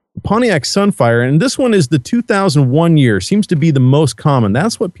Rodeo, Pontiac Sunfire, and this one is the 2001 year, seems to be the most common.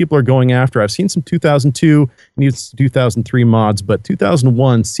 That's what people are going after. I've seen some 2002 and even 2003 mods, but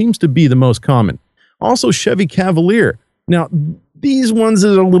 2001 seems to be the most common. Also, Chevy Cavalier. Now, these ones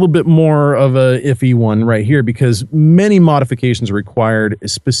is a little bit more of a iffy one right here because many modifications are required,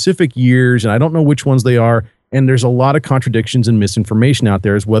 specific years, and I don't know which ones they are, and there's a lot of contradictions and misinformation out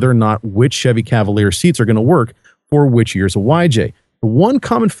there as whether or not which Chevy Cavalier seats are going to work for which years of YJ. The one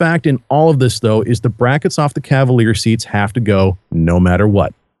common fact in all of this, though, is the brackets off the Cavalier seats have to go no matter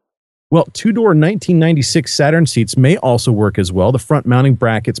what. Well, two-door 1996 Saturn seats may also work as well. The front mounting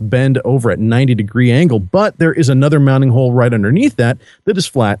brackets bend over at 90-degree angle, but there is another mounting hole right underneath that is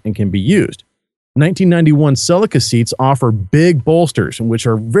flat and can be used. 1991 Celica seats offer big bolsters, which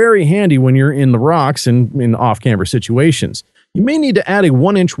are very handy when you're in the rocks and in off-camber situations. You may need to add a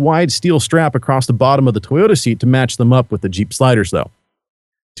 1-inch wide steel strap across the bottom of the Toyota seat to match them up with the Jeep sliders, though.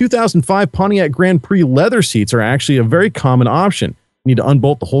 2005 Pontiac Grand Prix leather seats are actually a very common option. You need to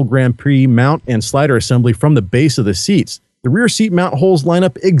unbolt the whole Grand Prix mount and slider assembly from the base of the seats. The rear seat mount holes line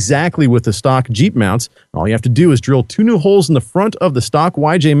up exactly with the stock Jeep mounts. All you have to do is drill 2 new holes in the front of the stock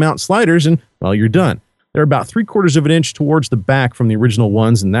YJ mount sliders and, well, you're done. They're about 3/4 of an inch towards the back from the original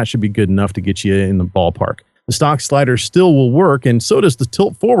ones, and that should be good enough to get you in the ballpark. The stock slider still will work, and so does the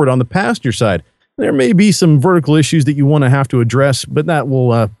tilt forward on the passenger side. There may be some vertical issues that you want to have to address, but that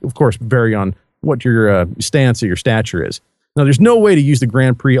will, of course, vary on what your stance or your stature is. Now, there's no way to use the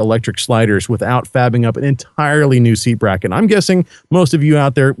Grand Prix electric sliders without fabbing up an entirely new seat bracket. I'm guessing most of you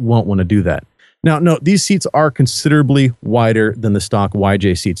out there won't want to do that. Now, note, these seats are considerably wider than the stock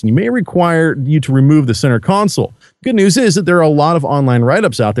YJ seats, and you may require you to remove the center console. Good news is that there are a lot of online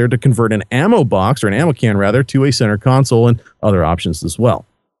write-ups out there to convert an ammo box, or an ammo can rather, to a center console and other options as well.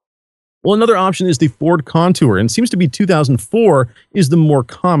 Well, another option is the Ford Contour, and it seems to be 2004 is the more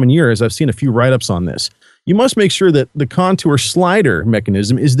common year, as I've seen a few write-ups on this. You must make sure that the Contour slider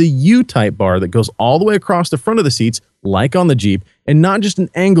mechanism is the U-type bar that goes all the way across the front of the seats, like on the Jeep, and not just an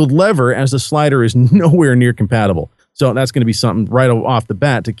angled lever, as the slider is nowhere near compatible. So that's going to be something right off the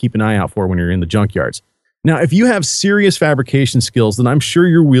bat to keep an eye out for when you're in the junkyards. Now, if you have serious fabrication skills, then I'm sure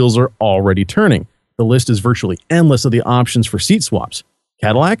your wheels are already turning. The list is virtually endless of the options for seat swaps.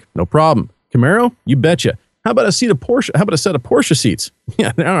 Cadillac? No problem. Camaro? You betcha. How about a set of Porsche seats?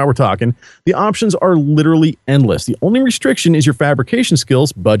 Yeah, now we're talking. The options are literally endless. The only restriction is your fabrication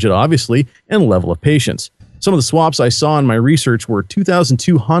skills, budget obviously, and level of patience. Some of the swaps I saw in my research were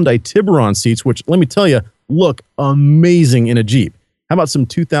 2002 Hyundai Tiburon seats, which, let me tell you, look amazing in a Jeep. How about some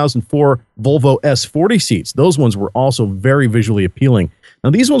 2004 Volvo S40 seats? Those ones were also very visually appealing. Now,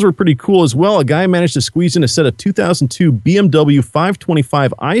 these ones were pretty cool as well. A guy managed to squeeze in a set of 2002 BMW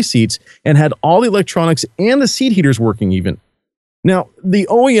 525i seats and had all the electronics and the seat heaters working even. Now, the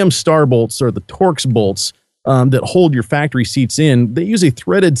OEM star bolts, or the Torx bolts, that hold your factory seats in, they use a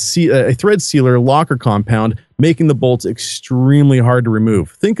thread sealer locker compound, making the bolts extremely hard to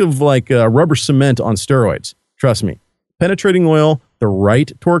remove. Think of like rubber cement on steroids. Trust me. Penetrating oil, the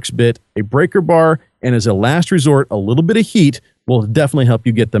right Torx bit, a breaker bar, and as a last resort, a little bit of heat will definitely help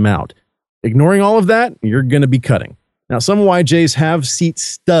you get them out. Ignoring all of that, you're going to be cutting. Now, some YJs have seat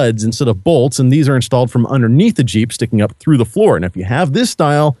studs instead of bolts, and these are installed from underneath the Jeep, sticking up through the floor. And if you have this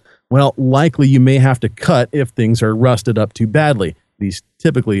style, well, likely you may have to cut if things are rusted up too badly. These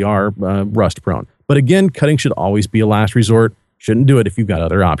typically are rust prone. But again, cutting should always be a last resort. Shouldn't do it if you've got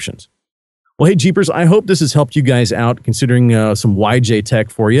other options. Well, hey, Jeepers, I hope this has helped you guys out considering some YJ tech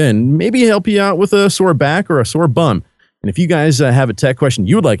for you, and maybe help you out with a sore back or a sore bum. And if you guys have a tech question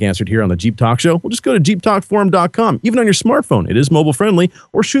you would like answered here on the Jeep Talk Show, well, just go to JeepTalkForum.com. Even on your smartphone, it is mobile friendly,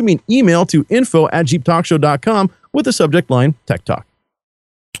 or shoot me an email to info@JeepTalkShow.com with the subject line Tech Talk.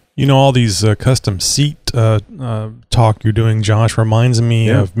 You know, all these custom seat talk you're doing, Josh, reminds me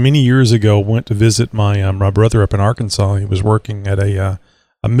of many years ago. Went to visit my brother up in Arkansas. He was working at a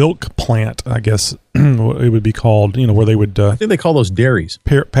milk plant, I guess it would be called, you know, where they would I think they call those dairies.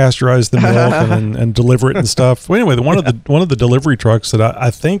 Pasteurize the milk and deliver it and stuff. Well, anyway, one of the delivery trucks that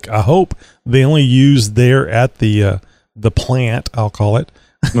I hope they only use there at the plant, I'll call it.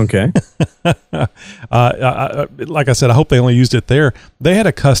 Okay. Like I said, I hope they only used it there. They had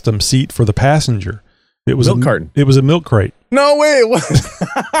a custom seat for the passenger. It was milk carton. It was a milk crate. No way!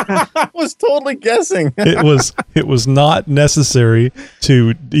 I was totally guessing. It was not necessary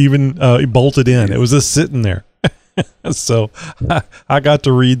to even bolt it in. It was just sitting there. So I got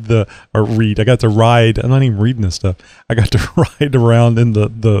to I got to ride. I'm not even reading this stuff. I got to ride around in the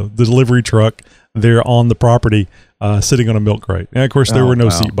delivery truck there on the property, sitting on a milk crate. And of course, there were no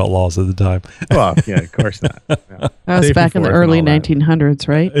seatbelt laws at the time. Well, yeah, of course not. Yeah. That was back in the early 1900s,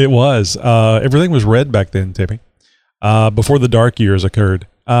 right? It was. Everything was red back then, Timmy, before the dark years occurred.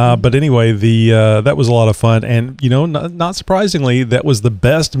 But anyway, that was a lot of fun. And, you know, not surprisingly, that was the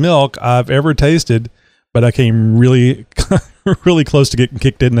best milk I've ever tasted. But I came really, really close to getting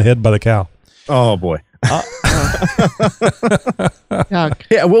kicked in the head by the cow. Oh, boy. Hey,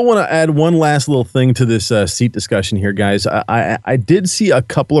 I will want to add one last little thing to this seat discussion here, guys. I did see a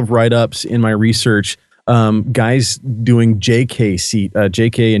couple of write-ups in my research, guys doing JK and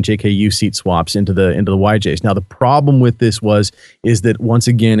JKU seat swaps into the YJs. Now, the problem with this is that once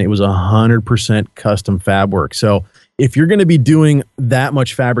again, it was 100% custom fab work. So if you're going to be doing that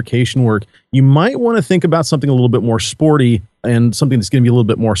much fabrication work, you might want to think about something a little bit more sporty and something that's going to be a little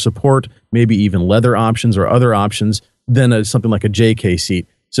bit more support, maybe even leather options or other options than something like a JK seat.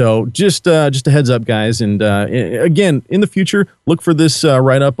 So just a heads up, guys. And again, in the future, look for this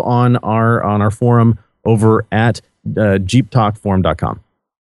write-up on our forum over at JeepTalkForum.com.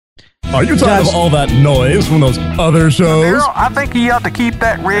 Are you tired of all that noise from those other shows? Daryl, I think you ought to keep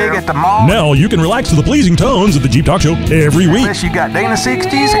that rig at the mall. Now you can relax to the pleasing tones of the Jeep Talk Show every week. Unless you got Dana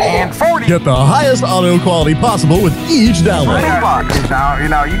 60s and 40s. Get the highest audio quality possible with each download. You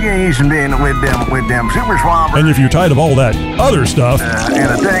know, you get used to being with them Super Swampers. And if you're tired of all that other stuff,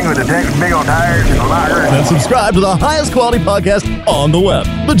 and a thing with the big old tires and a locker, then subscribe to the highest quality podcast on the web,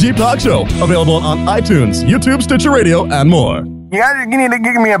 the Jeep Talk Show, available on iTunes, YouTube, Stitcher Radio, and more. You need to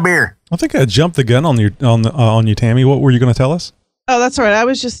give me a beer. I think I jumped the gun on you, Tammy. What were you going to tell us? Oh, that's all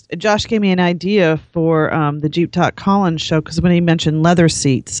right. Josh gave me an idea for the Jeep Talk Collins show, because when he mentioned leather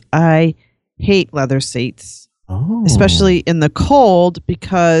seats, I hate leather seats, especially in the cold,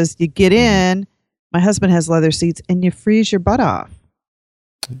 because you get in, my husband has leather seats, and you freeze your butt off.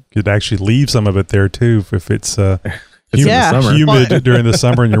 You could actually leave some of it there, too, if it's humid during the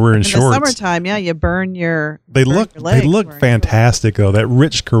summer and you're wearing shorts. In the summertime, yeah, you burn your. They look fantastic though. That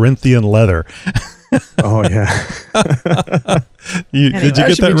rich Corinthian leather. Oh yeah. Did you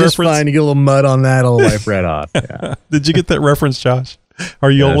get that reference? Just fine. You get a little mud on that, it'll wipe right off. Yeah. Did you get that reference, Josh?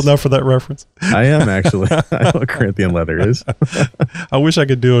 Are you old enough for that reference? I am, actually. I know what Corinthian leather is. I wish I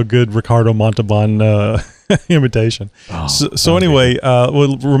could do a good Ricardo Montalban imitation. So anyway,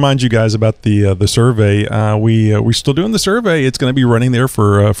 we'll remind you guys about the survey. We're still doing the survey. It's going to be running there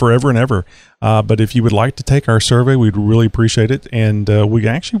for forever and ever. But if you would like to take our survey, we'd really appreciate it. And we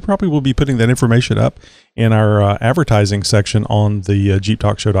actually probably will be putting that information up in our advertising section on the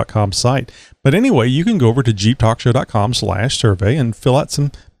JeepTalkShow.com site. But anyway, you can go over to JeepTalkShow.com/survey and fill out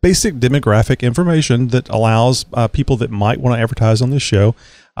some basic demographic information that allows people that might want to advertise on this show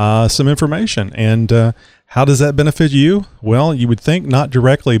some information. And how does that benefit you? Well, you would think not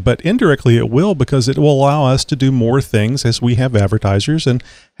directly, but indirectly it will, because it will allow us to do more things as we have advertisers and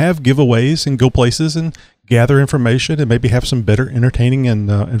have giveaways and go places and gather information and maybe have some better entertaining and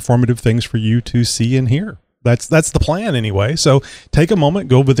informative things for you to see and hear. That's the plan anyway. So take a moment,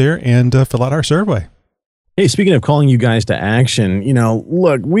 go over there and fill out our survey. Hey, speaking of calling you guys to action,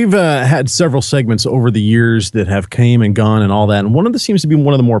 look, we've had several segments over the years that have came and gone and all that. And one of the seems to be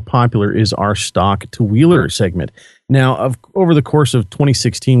one of the more popular is our Stock to Wheeler segment. Now, over the course of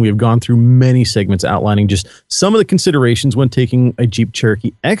 2016, we have gone through many segments outlining just some of the considerations when taking a Jeep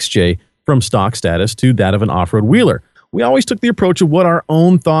Cherokee XJ from stock status to that of an off-road wheeler. We always took the approach of what our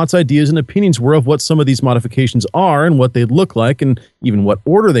own thoughts, ideas, and opinions were of what some of these modifications are and what they'd look like and even what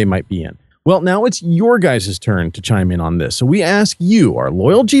order they might be in. Well, now it's your guys' turn to chime in on this. So we ask you, our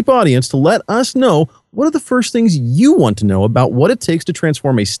loyal Jeep audience, to let us know what are the first things you want to know about what it takes to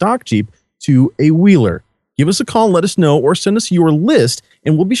transform a stock Jeep to a wheeler. Give us a call and let us know, or send us your list,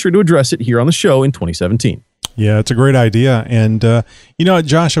 and we'll be sure to address it here on the show in 2017. Yeah, it's a great idea. And,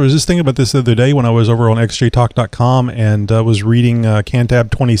 Josh, I was just thinking about this the other day when I was over on xjtalk.com and was reading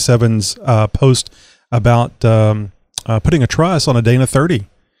Cantab 27's post about putting a truss on a Dana 30.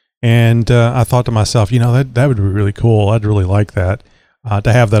 And I thought to myself, that would be really cool. I'd really like that,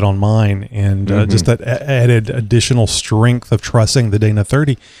 to have that on mine. And just that added additional strength of trussing the Dana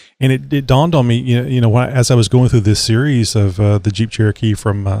 30. And it dawned on me, as I was going through this series of the Jeep Cherokee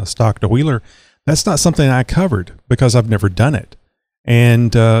from stock to wheeler, that's not something I covered because I've never done it.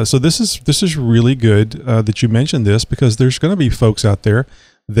 And so this is really good that you mentioned this, because there's going to be folks out there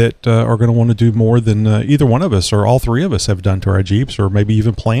that are going to want to do more than either one of us or all three of us have done to our Jeeps, or maybe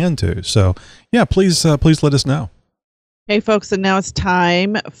even plan to. So, yeah, please let us know. Hey, folks, and now it's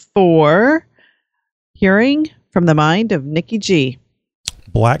time for hearing from the mind of Nikki G.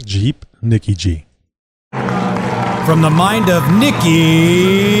 Black Jeep, Nikki G. From the mind of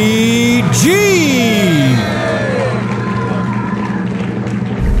Nikki G.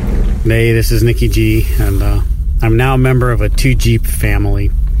 Hey, this is Nikki G, and I'm now a member of a 2 Jeep family.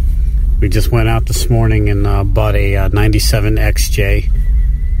 We just went out this morning and bought a 97 XJ.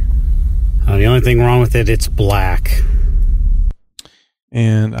 The only thing wrong with it, it's black.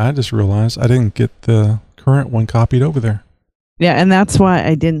 And I just realized I didn't get the current one copied over there. Yeah, and that's why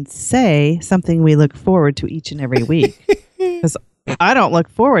I didn't say something we look forward to each and every week. Because I don't look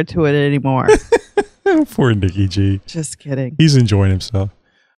forward to it anymore. Poor Nikki G. Just kidding. He's enjoying himself.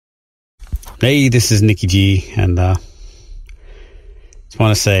 Hey, this is Nikki G, and just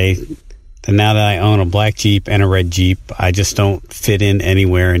want to say that now that I own a black Jeep and a red Jeep, I just don't fit in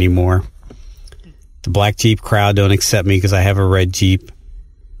anywhere anymore. The black Jeep crowd don't accept me because I have a red Jeep,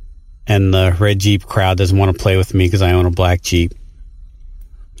 and the red Jeep crowd doesn't want to play with me because I own a black Jeep.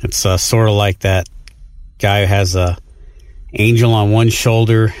 It's sort of like that guy who has a angel on one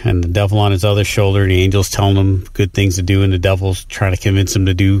shoulder and the devil on his other shoulder. The angel's telling him good things to do, and the devil's trying to convince him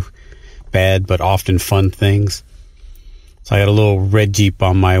to do bad but often fun things. So I got a little red Jeep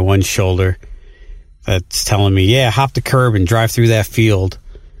on my one shoulder that's telling me, yeah, hop the curb and drive through that field.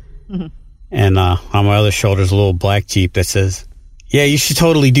 Mm-hmm. And on my other shoulder is a little black Jeep that says, yeah, you should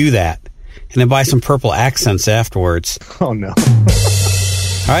totally do that. And then buy some purple accents afterwards. Oh, no. All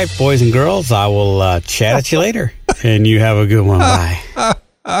right, boys and girls, I will chat at you later. And you have a good one. Bye.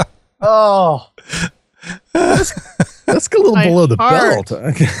 Oh. That's a little below the belt.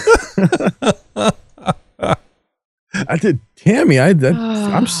 I did, Tammy.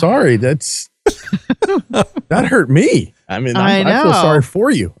 I'm sorry. That hurt me. I mean, I feel sorry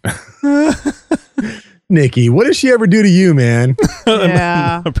for you, Nikki. What did she ever do to you, man?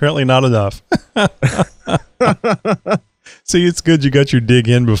 Yeah, apparently not enough. See, it's good you got your dig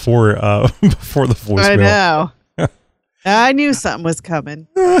in before the voicemail. I know. I knew something was coming.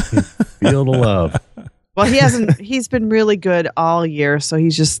 Feel the love. Well, he's been really good all year, so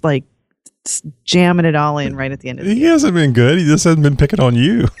he's just like jamming it all in right at the end of the year. He hasn't been good. He just hasn't been picking on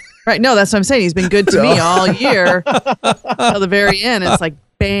you. Right. No, that's what I'm saying. He's been good to me all year. Till the very end, it's like,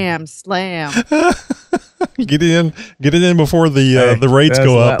 bam, slam. Get it in before the rates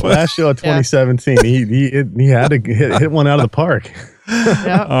go up. Last show of 2017, he had to hit one out of the park.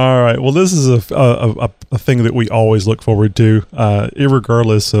 Yep. All right. Well, this is a thing that we always look forward to,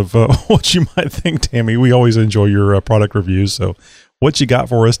 irregardless of what you might think, Tammy. We always enjoy your product reviews. So, what you got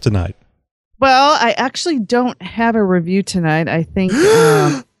for us tonight? Well, I actually don't have a review tonight. I think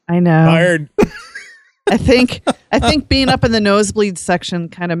I know. Fired. I think being up in the nosebleed section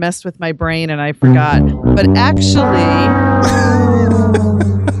kind of messed with my brain and I forgot. But actually,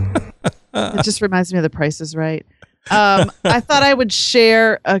 it just reminds me of The Price is Right. I thought I would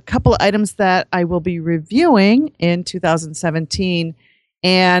share a couple of items that I will be reviewing in 2017.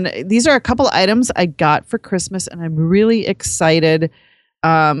 And these are a couple of items I got for Christmas, and I'm really excited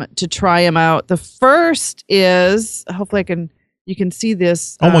to try them out. The first is, hopefully you can see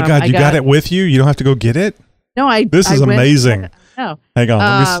this. Oh my God, you got it with you? You don't have to go get it? No, This is amazing. No. Hang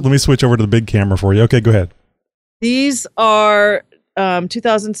on, let me switch over to the big camera for you. Okay, go ahead. These are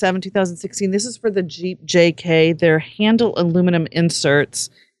 2007, 2016. This is for the Jeep JK. They're handle aluminum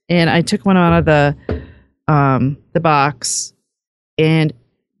inserts, and I took one out of the box. And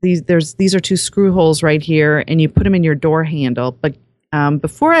these are two screw holes right here, and you put them in your door handle. But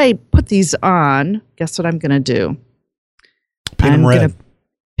before I put these on, guess what I'm going to do? I'm going to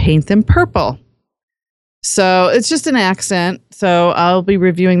paint them purple. So it's just an accent. So I'll be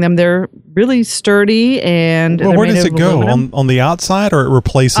reviewing them. They're really sturdy and. Well, where does it go? On the outside, or it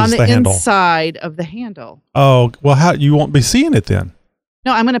replaces the handle? On the inside of the handle. Oh, well, how you won't be seeing it then?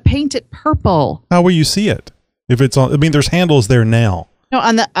 No, I'm going to paint it purple. How will you see it? If it's on, I mean, there's handles there now. No,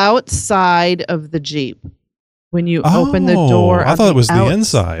 on the outside of the Jeep. When you open the door. I thought it was the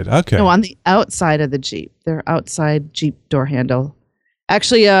inside. Okay. No, on the outside of the Jeep. Their outside Jeep door handle.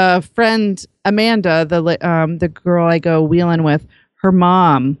 Actually, a friend, Amanda, the girl I go wheeling with, her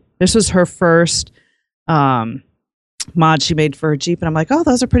mom, this was her first mod she made for her Jeep. And I'm like, oh,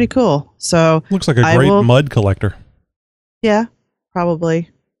 those are pretty cool. So looks like a great mud collector. Yeah, probably.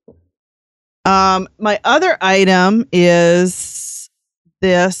 My other item is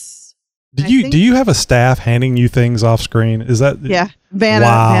this. Do you have a staff handing you things off screen? Is that Vanna?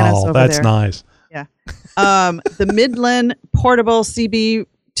 Wow, Vanna's over that's there. nice. Yeah. The Midland portable CB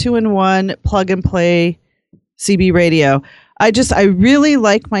 2-in-1 plug and play CB radio. I really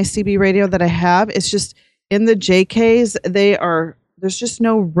like my CB radio that I have. It's just in the JKs, there's just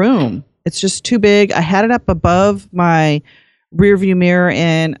no room. It's just too big. I had it up above my rear view mirror,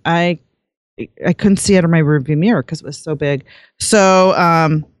 and I couldn't see out of my rear view mirror because it was so big.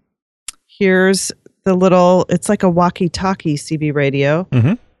 So here's the little, it's like a walkie-talkie CB radio.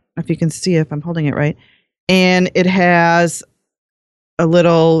 Mm-hmm. If you can see if I'm holding it right. And it has a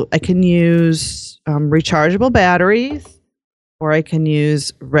little, I can use rechargeable batteries, or I can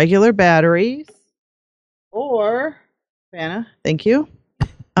use regular batteries, or, Vanna, thank you.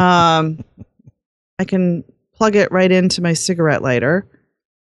 I can plug it right into my cigarette lighter.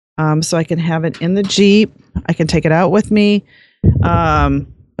 So I can have it in the Jeep. I can take it out with me.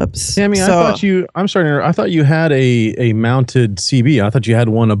 Oops. Sammy, I thought you had a mounted CB. I thought you had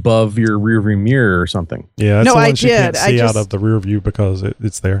one above your rear view mirror or something. Yeah, that's no, the one I she did. can't see out of the rear view because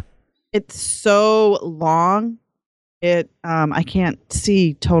it's there. It's so long, I can't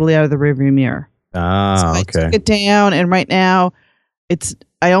see totally out of the rear view mirror. Ah, so okay. I took it down, and right now,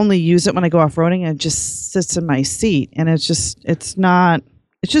 I only use it when I go off roading, and it just sits in my seat, and it's just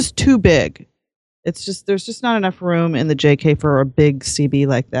too big. There's just not enough room in the JK for a big CB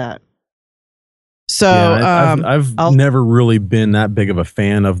like that. So I've never really been that big of a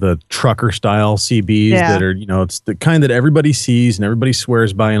fan of the trucker style CBs that are, it's the kind that everybody sees and everybody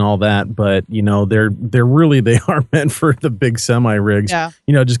swears by and all that. But they are meant for the big semi rigs. Yeah.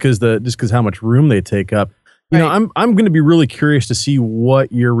 Just because how much room they take up. I'm going to be really curious to see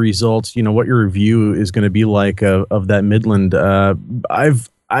what your results, what your review is going to be like of that Midland.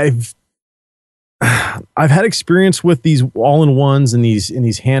 I've had experience with these all-in-ones and these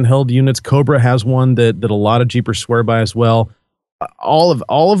handheld units. Cobra has one that a lot of Jeepers swear by as well. All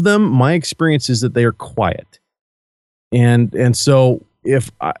of them, my experience is that they are quiet. And so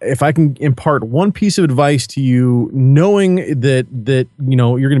if I can impart one piece of advice to you, knowing that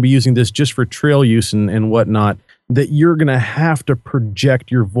you're going to be using this just for trail use and whatnot, that you're going to have to project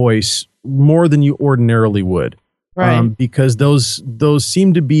your voice more than you ordinarily would. Right. Because those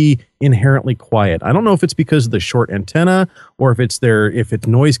seem to be inherently quiet. I don't know if it's because of the short antenna or if it's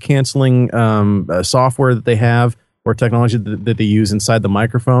noise canceling software that they have or technology that they use inside the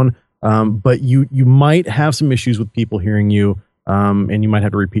microphone. But you might have some issues with people hearing you, and you might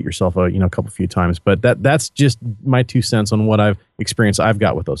have to repeat yourself a few times. But that's just my 2 cents on what I've experienced. I've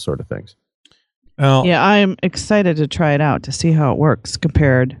got with those sort of things. Now, Yeah, I'm excited to try it out to see how it works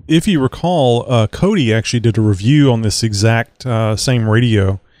compared. if you recall, Cody actually did a review on this exact same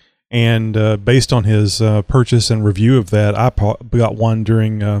radio, and based on his purchase and review of that, I got one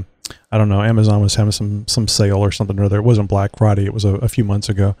during I don't know, Amazon was having some sale or something or other. It wasn't Black Friday; it was a few months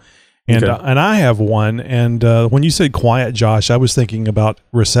ago, and and I have one. And when you said quiet, Josh, I was thinking about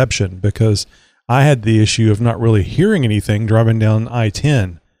reception because I had the issue of not really hearing anything driving down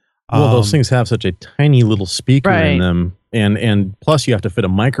I-10. Well, those things have such a tiny little speaker Right. in them, and plus you have to fit a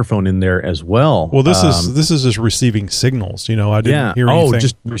microphone in there as well. Well, this is just receiving signals. You know, I didn't hear anything. Oh,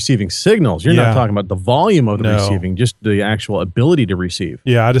 just receiving signals. You're not talking about the volume of the receiving, just the actual ability to receive.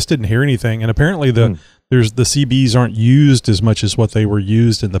 Yeah, I just didn't hear anything. And apparently the CBs aren't used as much as what they were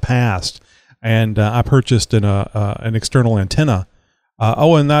used in the past. And I purchased an external antenna.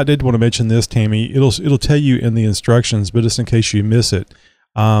 And I did want to mention this, Tammy. It'll tell you in the instructions, but just in case you miss it,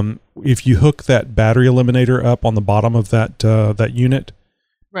 if you hook that battery eliminator up on the bottom of that unit,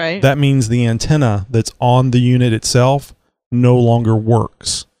 Right. that means the antenna that's on the unit itself no longer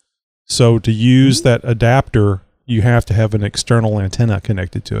works. So to use that adapter, you have to have an external antenna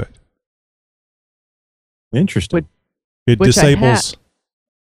connected to it. Interesting. It Which disables.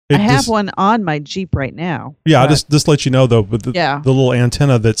 I have one on my Jeep right now. Yeah, I'll just let you know though, but the little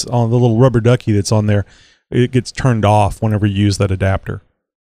antenna that's on the little rubber ducky that's on there, it gets turned off whenever you use that adapter.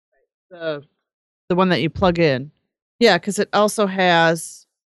 The one that you plug in. Yeah, because it also has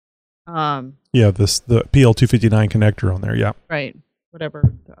Yeah, the PL259 connector on there. Yeah. right,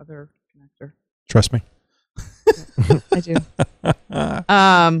 whatever the other connector. Trust me. I do.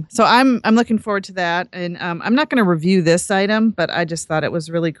 So I'm looking forward to that, and I'm not going to review this item, but I just thought it was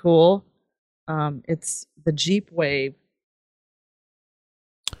really cool. It's the Jeep Wave.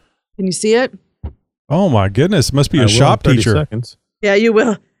 Can you see it? Oh my goodness, it must be a shop teacher. Seconds. Yeah, you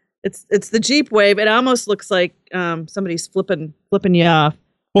will. It's the Jeep Wave. It almost looks like somebody's flipping you off.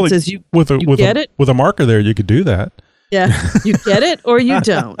 Well, it says you get it. With a marker there, you could do that. Yeah, you get it or you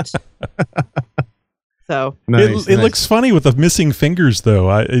don't. So it looks funny with the missing fingers, though.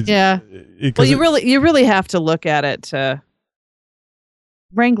 Well, you really have to look at it.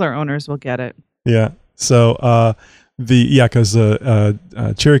 Wrangler owners will get it. Yeah. So because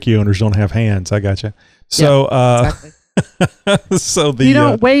Cherokee owners don't have hands. I gotcha. So exactly. So you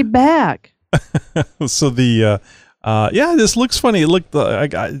don't way back. So this looks funny. It looked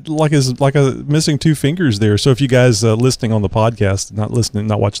like a missing two fingers there. So if you guys listening on the podcast,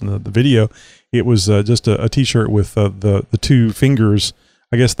 not watching the video, it was just a T-shirt with the two fingers.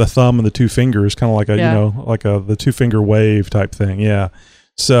 I guess the thumb and the two fingers, kind of like the 2-finger wave type thing. Yeah.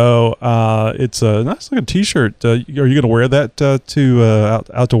 So it's a nice looking T-shirt. Are you going to wear that to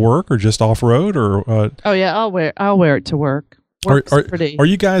out to work or just off road or? Oh yeah, I'll wear it to work. Are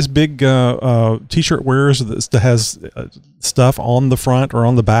you guys big T-shirt wearers that has stuff on the front or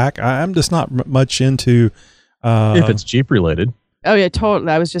on the back? I'm just not much into. If it's Jeep related. Oh yeah,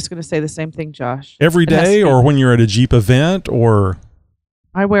 totally. I was just going to say the same thing, Josh. Every day, or when you're at a Jeep event, or.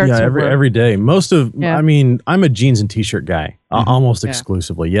 I wear it to work. every day. I mean, I'm a jeans and T-shirt guy, almost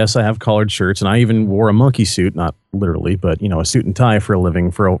exclusively. Yes, I have collared shirts, and I even wore a monkey suit, not literally, but a suit and tie for a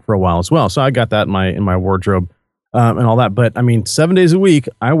living for a while as well. So I got that in my wardrobe and all that. But I mean, 7 days a week,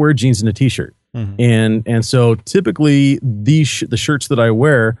 I wear jeans and a T-shirt, and so typically the shirts that I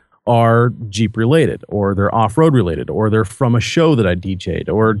wear are Jeep related, or they're off road related, or they're from a show that I DJ'd,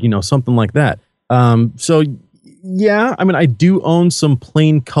 or something like that. So. Yeah, I mean, I do own some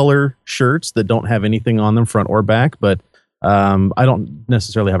plain color shirts that don't have anything on them, front or back, but I don't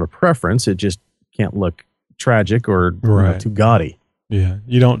necessarily have a preference. It just can't look tragic or too gaudy. Yeah,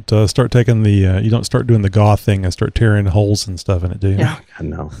 you don't start taking you don't start doing the goth thing and start tearing holes and stuff in it, do you? Yeah,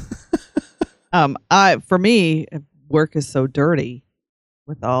 God, no. For me, work is so dirty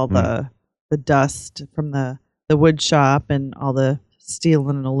with all the dust from the wood shop and all the steel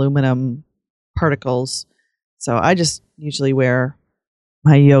and aluminum particles. So I just usually wear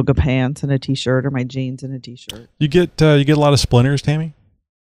my yoga pants and a T-shirt, or my jeans and a T-shirt. You get a lot of splinters, Tammy?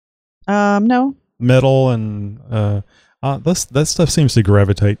 No. Metal and that stuff seems to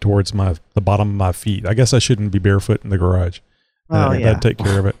gravitate towards the bottom of my feet. I guess I shouldn't be barefoot in the garage. That'd take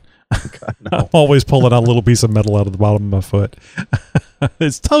care of it. God, no. I'm always pulling out a little piece of metal out of the bottom of my foot.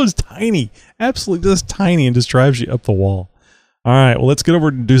 It's tiny, absolutely just tiny, and just drives you up the wall. All right, well, let's get over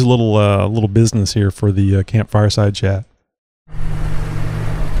and do a little business here for the Camp Fireside Chat.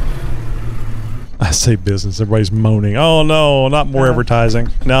 I say business, everybody's moaning. Oh no, not more advertising.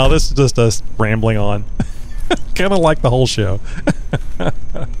 No, this is just us rambling on. Kind of like the whole show.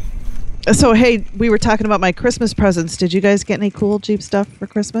 So, hey, we were talking about my Christmas presents. Did you guys get any cool Jeep stuff for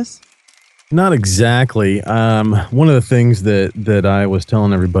Christmas? Not exactly. One of the things that I was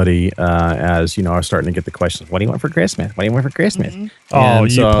telling everybody as I was starting to get the questions, what do you want for Christmas? What do you want for Christmas? Mm-hmm. Oh,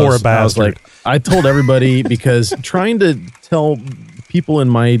 you poor bastard. I told everybody because trying to tell people in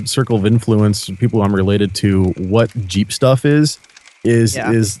my circle of influence, people I'm related to, what Jeep stuff is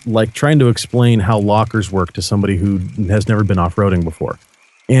like trying to explain how lockers work to somebody who has never been off-roading before.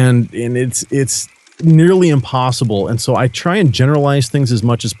 And it's nearly impossible. And so I try and generalize things as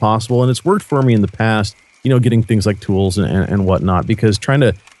much as possible. And it's worked for me in the past, getting things like tools and whatnot, because trying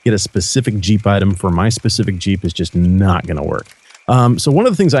to get a specific Jeep item for my specific Jeep is just not going to work. So one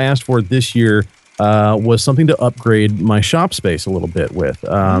of the things I asked for this year was something to upgrade my shop space a little bit with.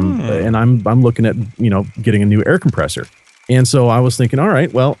 And I'm looking at, getting a new air compressor. And so I was thinking, all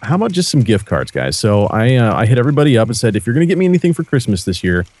right, well, how about just some gift cards, guys? So I hit everybody up and said, if you're going to get me anything for Christmas this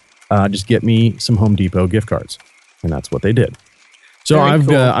year, just get me some Home Depot gift cards. And that's what they did. So I've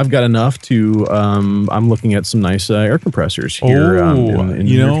got enough to, I'm looking at some nice air compressors here in the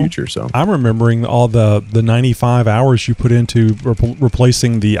near future. So I'm remembering all the 95 hours you put into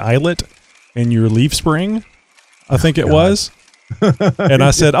replacing the eyelet in your leaf spring, I think it was. And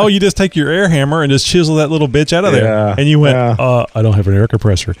I said, you just take your air hammer and just chisel that little bitch out of there. And you went, I don't have an air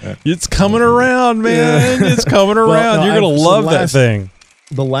compressor. It's coming around, man. It's coming around. You're going to love that thing.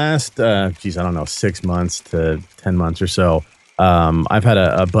 The last, I don't know, 6 months to 10 months or so, I've had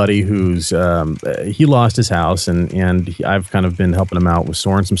a buddy who's, he lost his house and I've kind of been helping him out with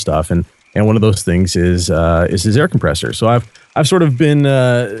storing some stuff. And one of those things is his air compressor. So I've sort of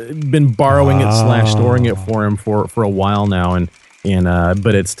been borrowing it / storing it for him for a while now.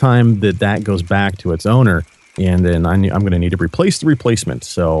 But it's time that goes back to its owner, and then I'm going to need to replace the replacement.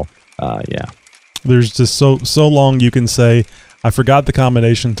 So, yeah. There's just so long you can say, I forgot the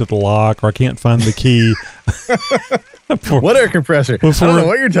combination to the lock, or I can't find the key. What air compressor? I don't know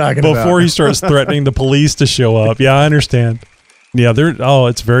what you're talking about. Before he starts threatening the police to show up. Yeah, I understand. Yeah,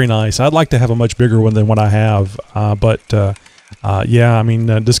 it's very nice. I'd like to have a much bigger one than what I have. Yeah, I mean,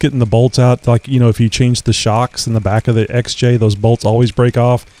 just getting the bolts out, like, if you change the shocks in the back of the XJ, those bolts always break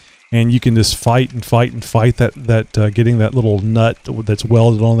off, and you can just fight that getting that little nut that's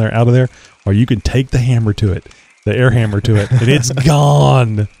welded on there out of there, or you can take the air hammer to it, and it's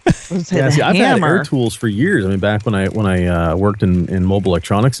gone. I've had air tools for years. I mean, back when I worked in mobile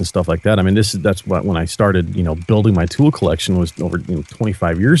electronics and stuff like that. I mean, that's when I started, building my tool collection was over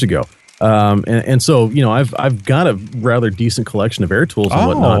 25 years ago. And so, I've got a rather decent collection of air tools and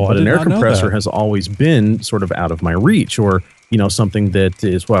whatnot, but an air compressor has always been sort of out of my reach, or, something that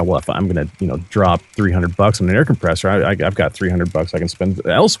is, well, if I'm going to, drop $300 on an air compressor, I've got $300 I can spend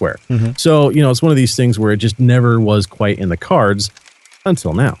elsewhere. Mm-hmm. So, it's one of these things where it just never was quite in the cards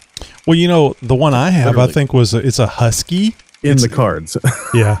until now. Well, the one I have, literally, I think it's a Husky. It's the cards.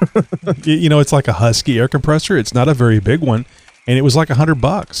 Yeah. It's like a Husky air compressor. It's not a very big one, and it was like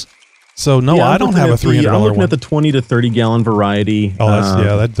 $100. So no, I don't have a $300 one. I'm looking at the 20 to 30 gallon variety.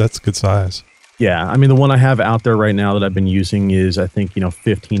 Oh, that's good size. Yeah, I mean, the one I have out there right now that I've been using is, I think,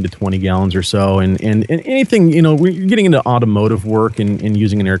 15 to 20 gallons or so, and anything, when you're getting into automotive work and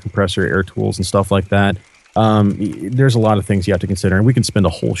using an air compressor, air tools, and stuff like that. There's a lot of things you have to consider, and we can spend a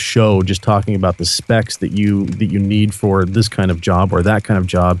whole show just talking about the specs that you need for this kind of job or that kind of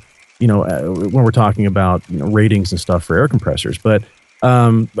job. When we're talking about ratings and stuff for air compressors, but.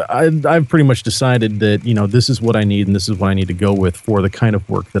 I've pretty much decided that, this is what I need and this is what I need to go with for the kind of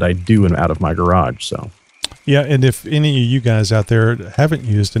work that I do and out of my garage. So, yeah. And if any of you guys out there haven't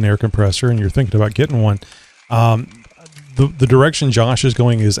used an air compressor and you're thinking about getting one, the direction Josh is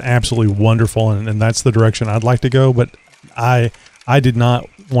going is absolutely wonderful. And that's the direction I'd like to go. But I did not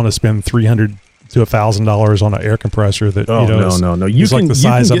want to spend $300 to $1,000 on an air compressor that no. It's like the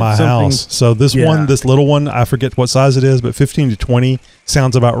size of my house. So this little one, I forget what size it is, but 15 to 20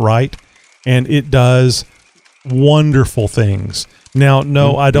 sounds about right, and it does wonderful things. Now,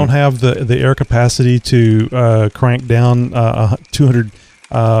 no, I don't have the air capacity to crank down 200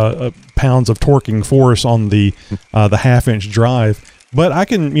 pounds of torquing force on the half-inch drive. But I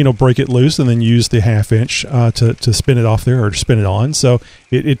can, break it loose and then use the half-inch to spin it off there or spin it on. So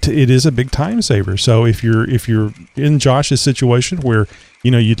it is a big time saver. So if you're in Josh's situation where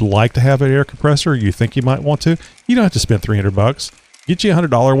you'd like to have an air compressor, you think you might want to, you don't have to spend $300. Get you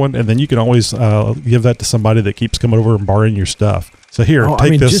 $100 one, and then you can always give that to somebody that keeps coming over and borrowing your stuff. So here,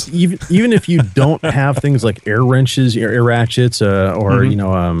 take this. Just even if you don't have things like air wrenches, air ratchets, or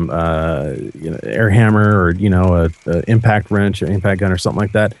air hammer, or a impact wrench or impact gun or something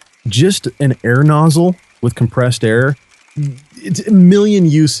like that, just an air nozzle with compressed air it's a million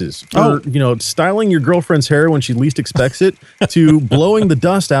uses for, styling your girlfriend's hair when she least expects it to blowing the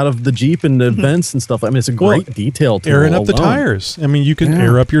dust out of the Jeep and the vents and stuff. I mean, it's a great detail tool. Airing up the tires. I mean, you can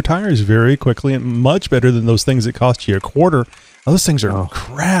air up your tires very quickly and much better than those things that cost you $0.25. Those things are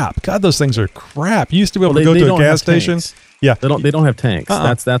crap. God, those things are crap. You used to be able to go to a gas station. Yeah. They don't have tanks.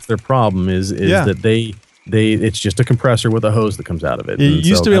 That's their problem is that it's just a compressor with a hose that comes out of it. You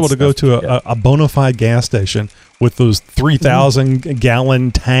used to be able to go to a bona fide gas station with those 3,000 gallon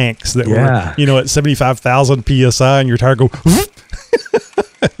tanks that were, at 75,000 PSI and your tire go,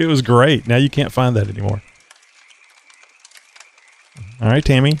 it was great. Now you can't find that anymore. All right,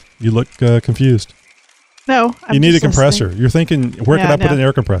 Tammy, you look confused. No, you need a compressor. Listening. You're thinking, where can I put an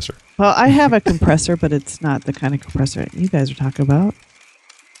air compressor? Well, I have a compressor, but it's not the kind of compressor you guys are talking about.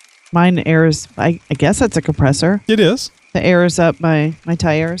 Mine airs, I guess that's a compressor. It is. It airs up my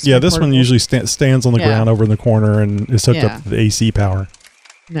tires. Yeah, this one usually stands on the ground over in the corner and is hooked up to the AC power.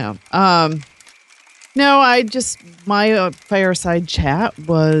 No. No, my fireside chat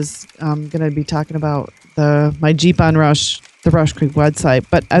was going to be talking about my Jeep on Rush, the Rush Creek website.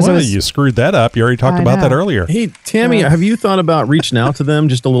 But as you screwed that up. You already talked about that earlier. Hey, Tammy, have you thought about reaching out to them,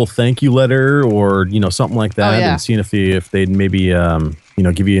 just a little thank you letter or, something like that and seeing if they'd maybe,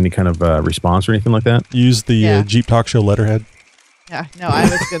 give you any kind of response or anything like that? Use the Jeep Talk Show letterhead. Yeah, no, I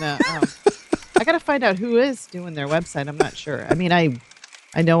was going to, I got to find out who is doing their website. I'm not sure. I mean,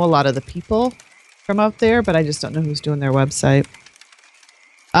 I know a lot of the people from out there, but I just don't know who's doing their website.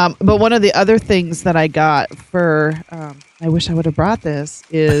 But one of the other things that I got for, I wish I would have brought this,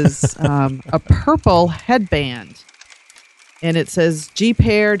 is a purple headband. And it says, Jeep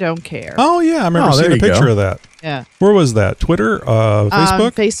hair, don't care. Oh, yeah. I remember seeing a picture of that. Yeah. Where was that? Twitter?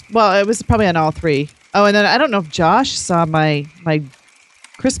 Facebook? Well, it was probably on all three. Oh, and then I don't know if Josh saw my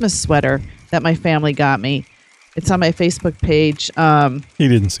Christmas sweater that my family got me. It's on my Facebook page. He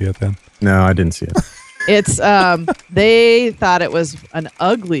didn't see it then. No, I didn't see it. It's they thought it was an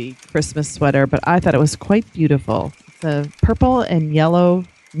ugly Christmas sweater, but I thought it was quite beautiful. It's a purple and yellow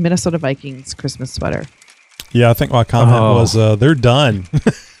Minnesota Vikings Christmas sweater. Yeah, I think my comment was they're done.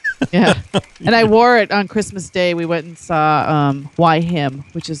 Yeah, and I wore it on Christmas Day. We went and saw Why Him,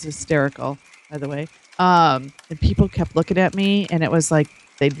 which is hysterical, by the way. And people kept looking at me, and it was like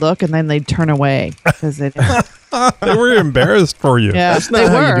they'd look and then they'd turn away because they were embarrassed for you. Yeah, that's not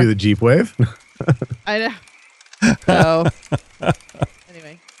how you do the Jeep wave. I know. So,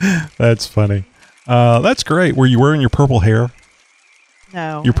 anyway. That's funny. That's great. Were you wearing your purple hair?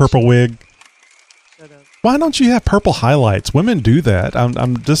 No. Your purple wig? Why don't you have purple highlights? Women do that.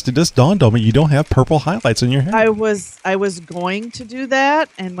 It just dawned on me you don't have purple highlights in your hair. I was going to do that,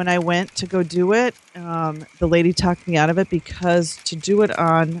 and when I went to go do it, the lady talked me out of it because to do it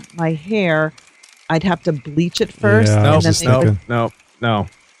on my hair, I'd have to bleach it first. Yeah, No.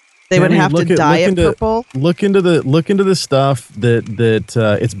 They would have to dye it purple. Look into the stuff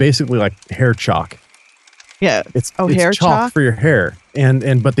that it's basically like hair chalk. Yeah, it's hair chalk for your hair,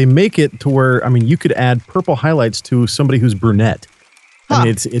 but they make it to where you could add purple highlights to somebody who's brunette. Huh. I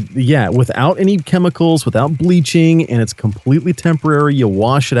mean, without any chemicals, without bleaching, and it's completely temporary. You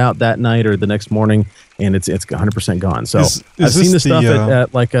wash it out that night or the next morning, and it's 100% gone. So I've seen this stuff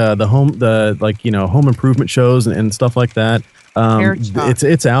at like the home improvement shows and stuff like that.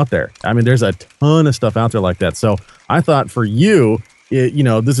 It's out there. I mean, there's a ton of stuff out there like that. So I thought for you,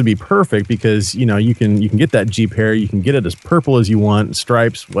 this would be perfect because you can get that Jeep hair, you can get it as purple as you want,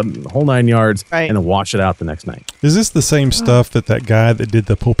 stripes, the whole 9 yards, and then wash it out the next night. Is this the same stuff that guy that did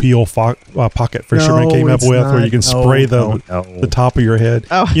the Popeil pocket fisherman came up with, where you can spray the top of your head?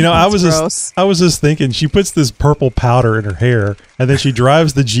 Oh, I was just thinking, she puts this purple powder in her hair, and then she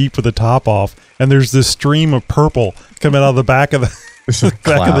drives the Jeep with the top off, and there's this stream of purple coming out of the back of the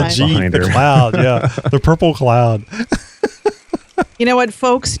back of the Jeep, the cloud, the purple cloud. You know what,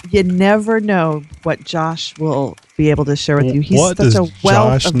 folks? You never know what Josh will be able to share with you. He's such a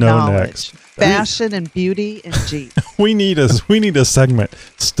wealth of knowledge. Next? Fashion and beauty and Jeep. we need a segment.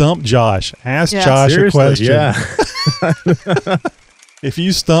 Stump Josh. Ask Josh a question. Yeah. If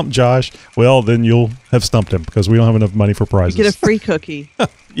you stump Josh, well, then you'll have stumped him because we don't have enough money for prizes. You get a free cookie.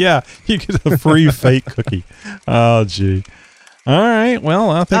 Yeah, you get a free fake cookie. Oh, gee. All right.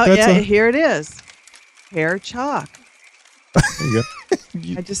 Well, I think here it is. Hair chalk. There you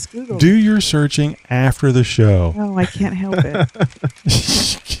go. I just Googled. Do your searching after the show. No, I can't help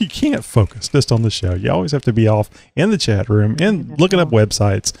it. You can't focus just on the show. You always have to be off in the chat room and looking up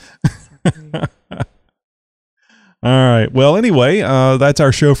websites. All right. Well, anyway, that's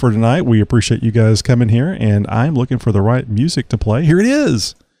our show for tonight. We appreciate you guys coming here, and I'm looking for the right music to play. Here it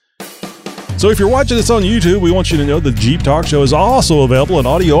is. So if you're watching this on YouTube, we want you to know the Jeep Talk Show is also available in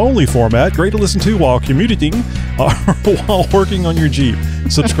audio-only format. Great to listen to while commuting or while working on your Jeep.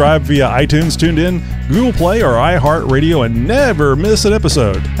 Subscribe via iTunes, TuneIn, Google Play, or iHeartRadio and never miss an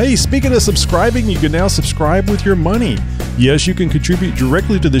episode. Hey, speaking of subscribing, you can now subscribe with your money. Yes, you can contribute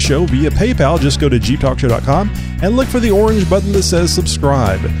directly to the show via PayPal. Just go to jeeptalkshow.com and look for the orange button that says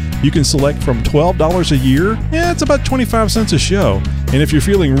subscribe. You can select from $12 a year. Yeah, it's about 25 cents a show. And if you're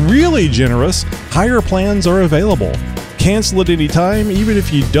feeling really generous, higher plans are available. Cancel at any time, even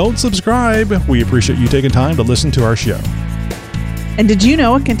if you don't subscribe. We appreciate you taking time to listen to our show. And did you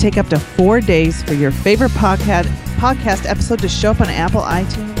know it can take up to 4 days for your favorite podcast episode to show up on Apple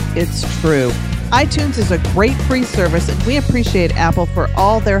iTunes? It's true. iTunes is a great free service, and we appreciate Apple for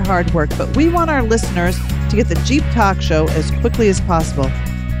all their hard work, but we want our listeners to get the Jeep Talk Show as quickly as possible.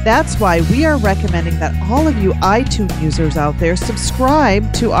 That's why we are recommending that all of you iTunes users out there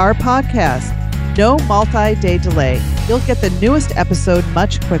subscribe to our podcast. No multi-day delay. You'll get the newest episode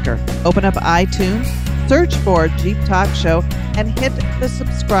much quicker. Open up iTunes, search for Jeep Talk Show, and hit the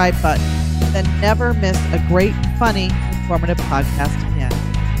subscribe button. Then never miss a great, funny, informative podcast again.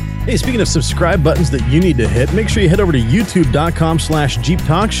 Hey, speaking of subscribe buttons that you need to hit, make sure you head over to youtube.com/Jeep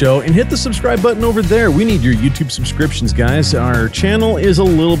Talk Show and hit the subscribe button over there. We need your YouTube subscriptions, guys. Our channel is a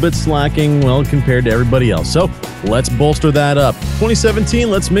little bit slacking, well, compared to everybody else. So let's bolster that up. 2017,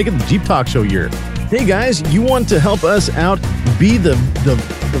 let's make it the Jeep Talk Show year. Hey, guys, you want to help us out, be the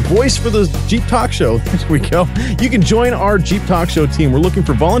voice for the Jeep Talk Show? There we go. You can join our Jeep Talk Show team. We're looking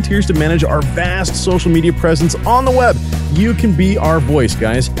for volunteers to manage our vast social media presence on the web. You can be our voice,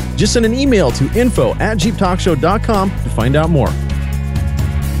 guys. Just send an email to info@jeeptalkshow.com to find out more.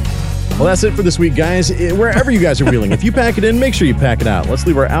 Well, that's it for this week, guys. Wherever you guys are wheeling, if you pack it in, make sure you pack it out. Let's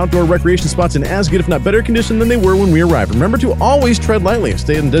leave our outdoor recreation spots in as good, if not better condition than they were when we arrived. Remember to always tread lightly.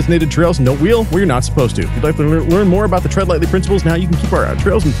 Stay on designated trails and don't wheel where you're not supposed to. If you'd like to learn more about the Tread Lightly principles and how you can keep our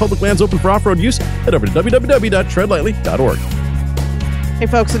trails and public lands open for off-road use, head over to www.treadlightly.org. Hey,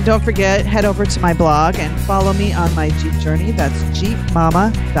 folks, and don't forget, head over to my blog and follow me on my Jeep journey. That's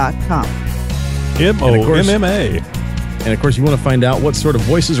jeepmama.com. MOMMA. And of course, you want to find out what sort of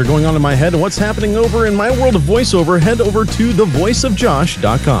voices are going on in my head and what's happening over in my world of voiceover, head over to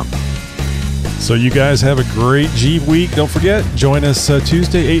thevoiceofjosh.com. So you guys have a great Jeep week. Don't forget, join us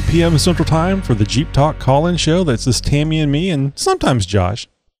Tuesday, 8 p.m. Central Time for the Jeep Talk call-in show. That's just Tammy and me and sometimes Josh.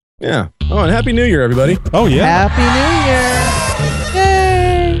 Yeah. Oh, and Happy New Year, everybody. Oh, yeah. Happy New Year.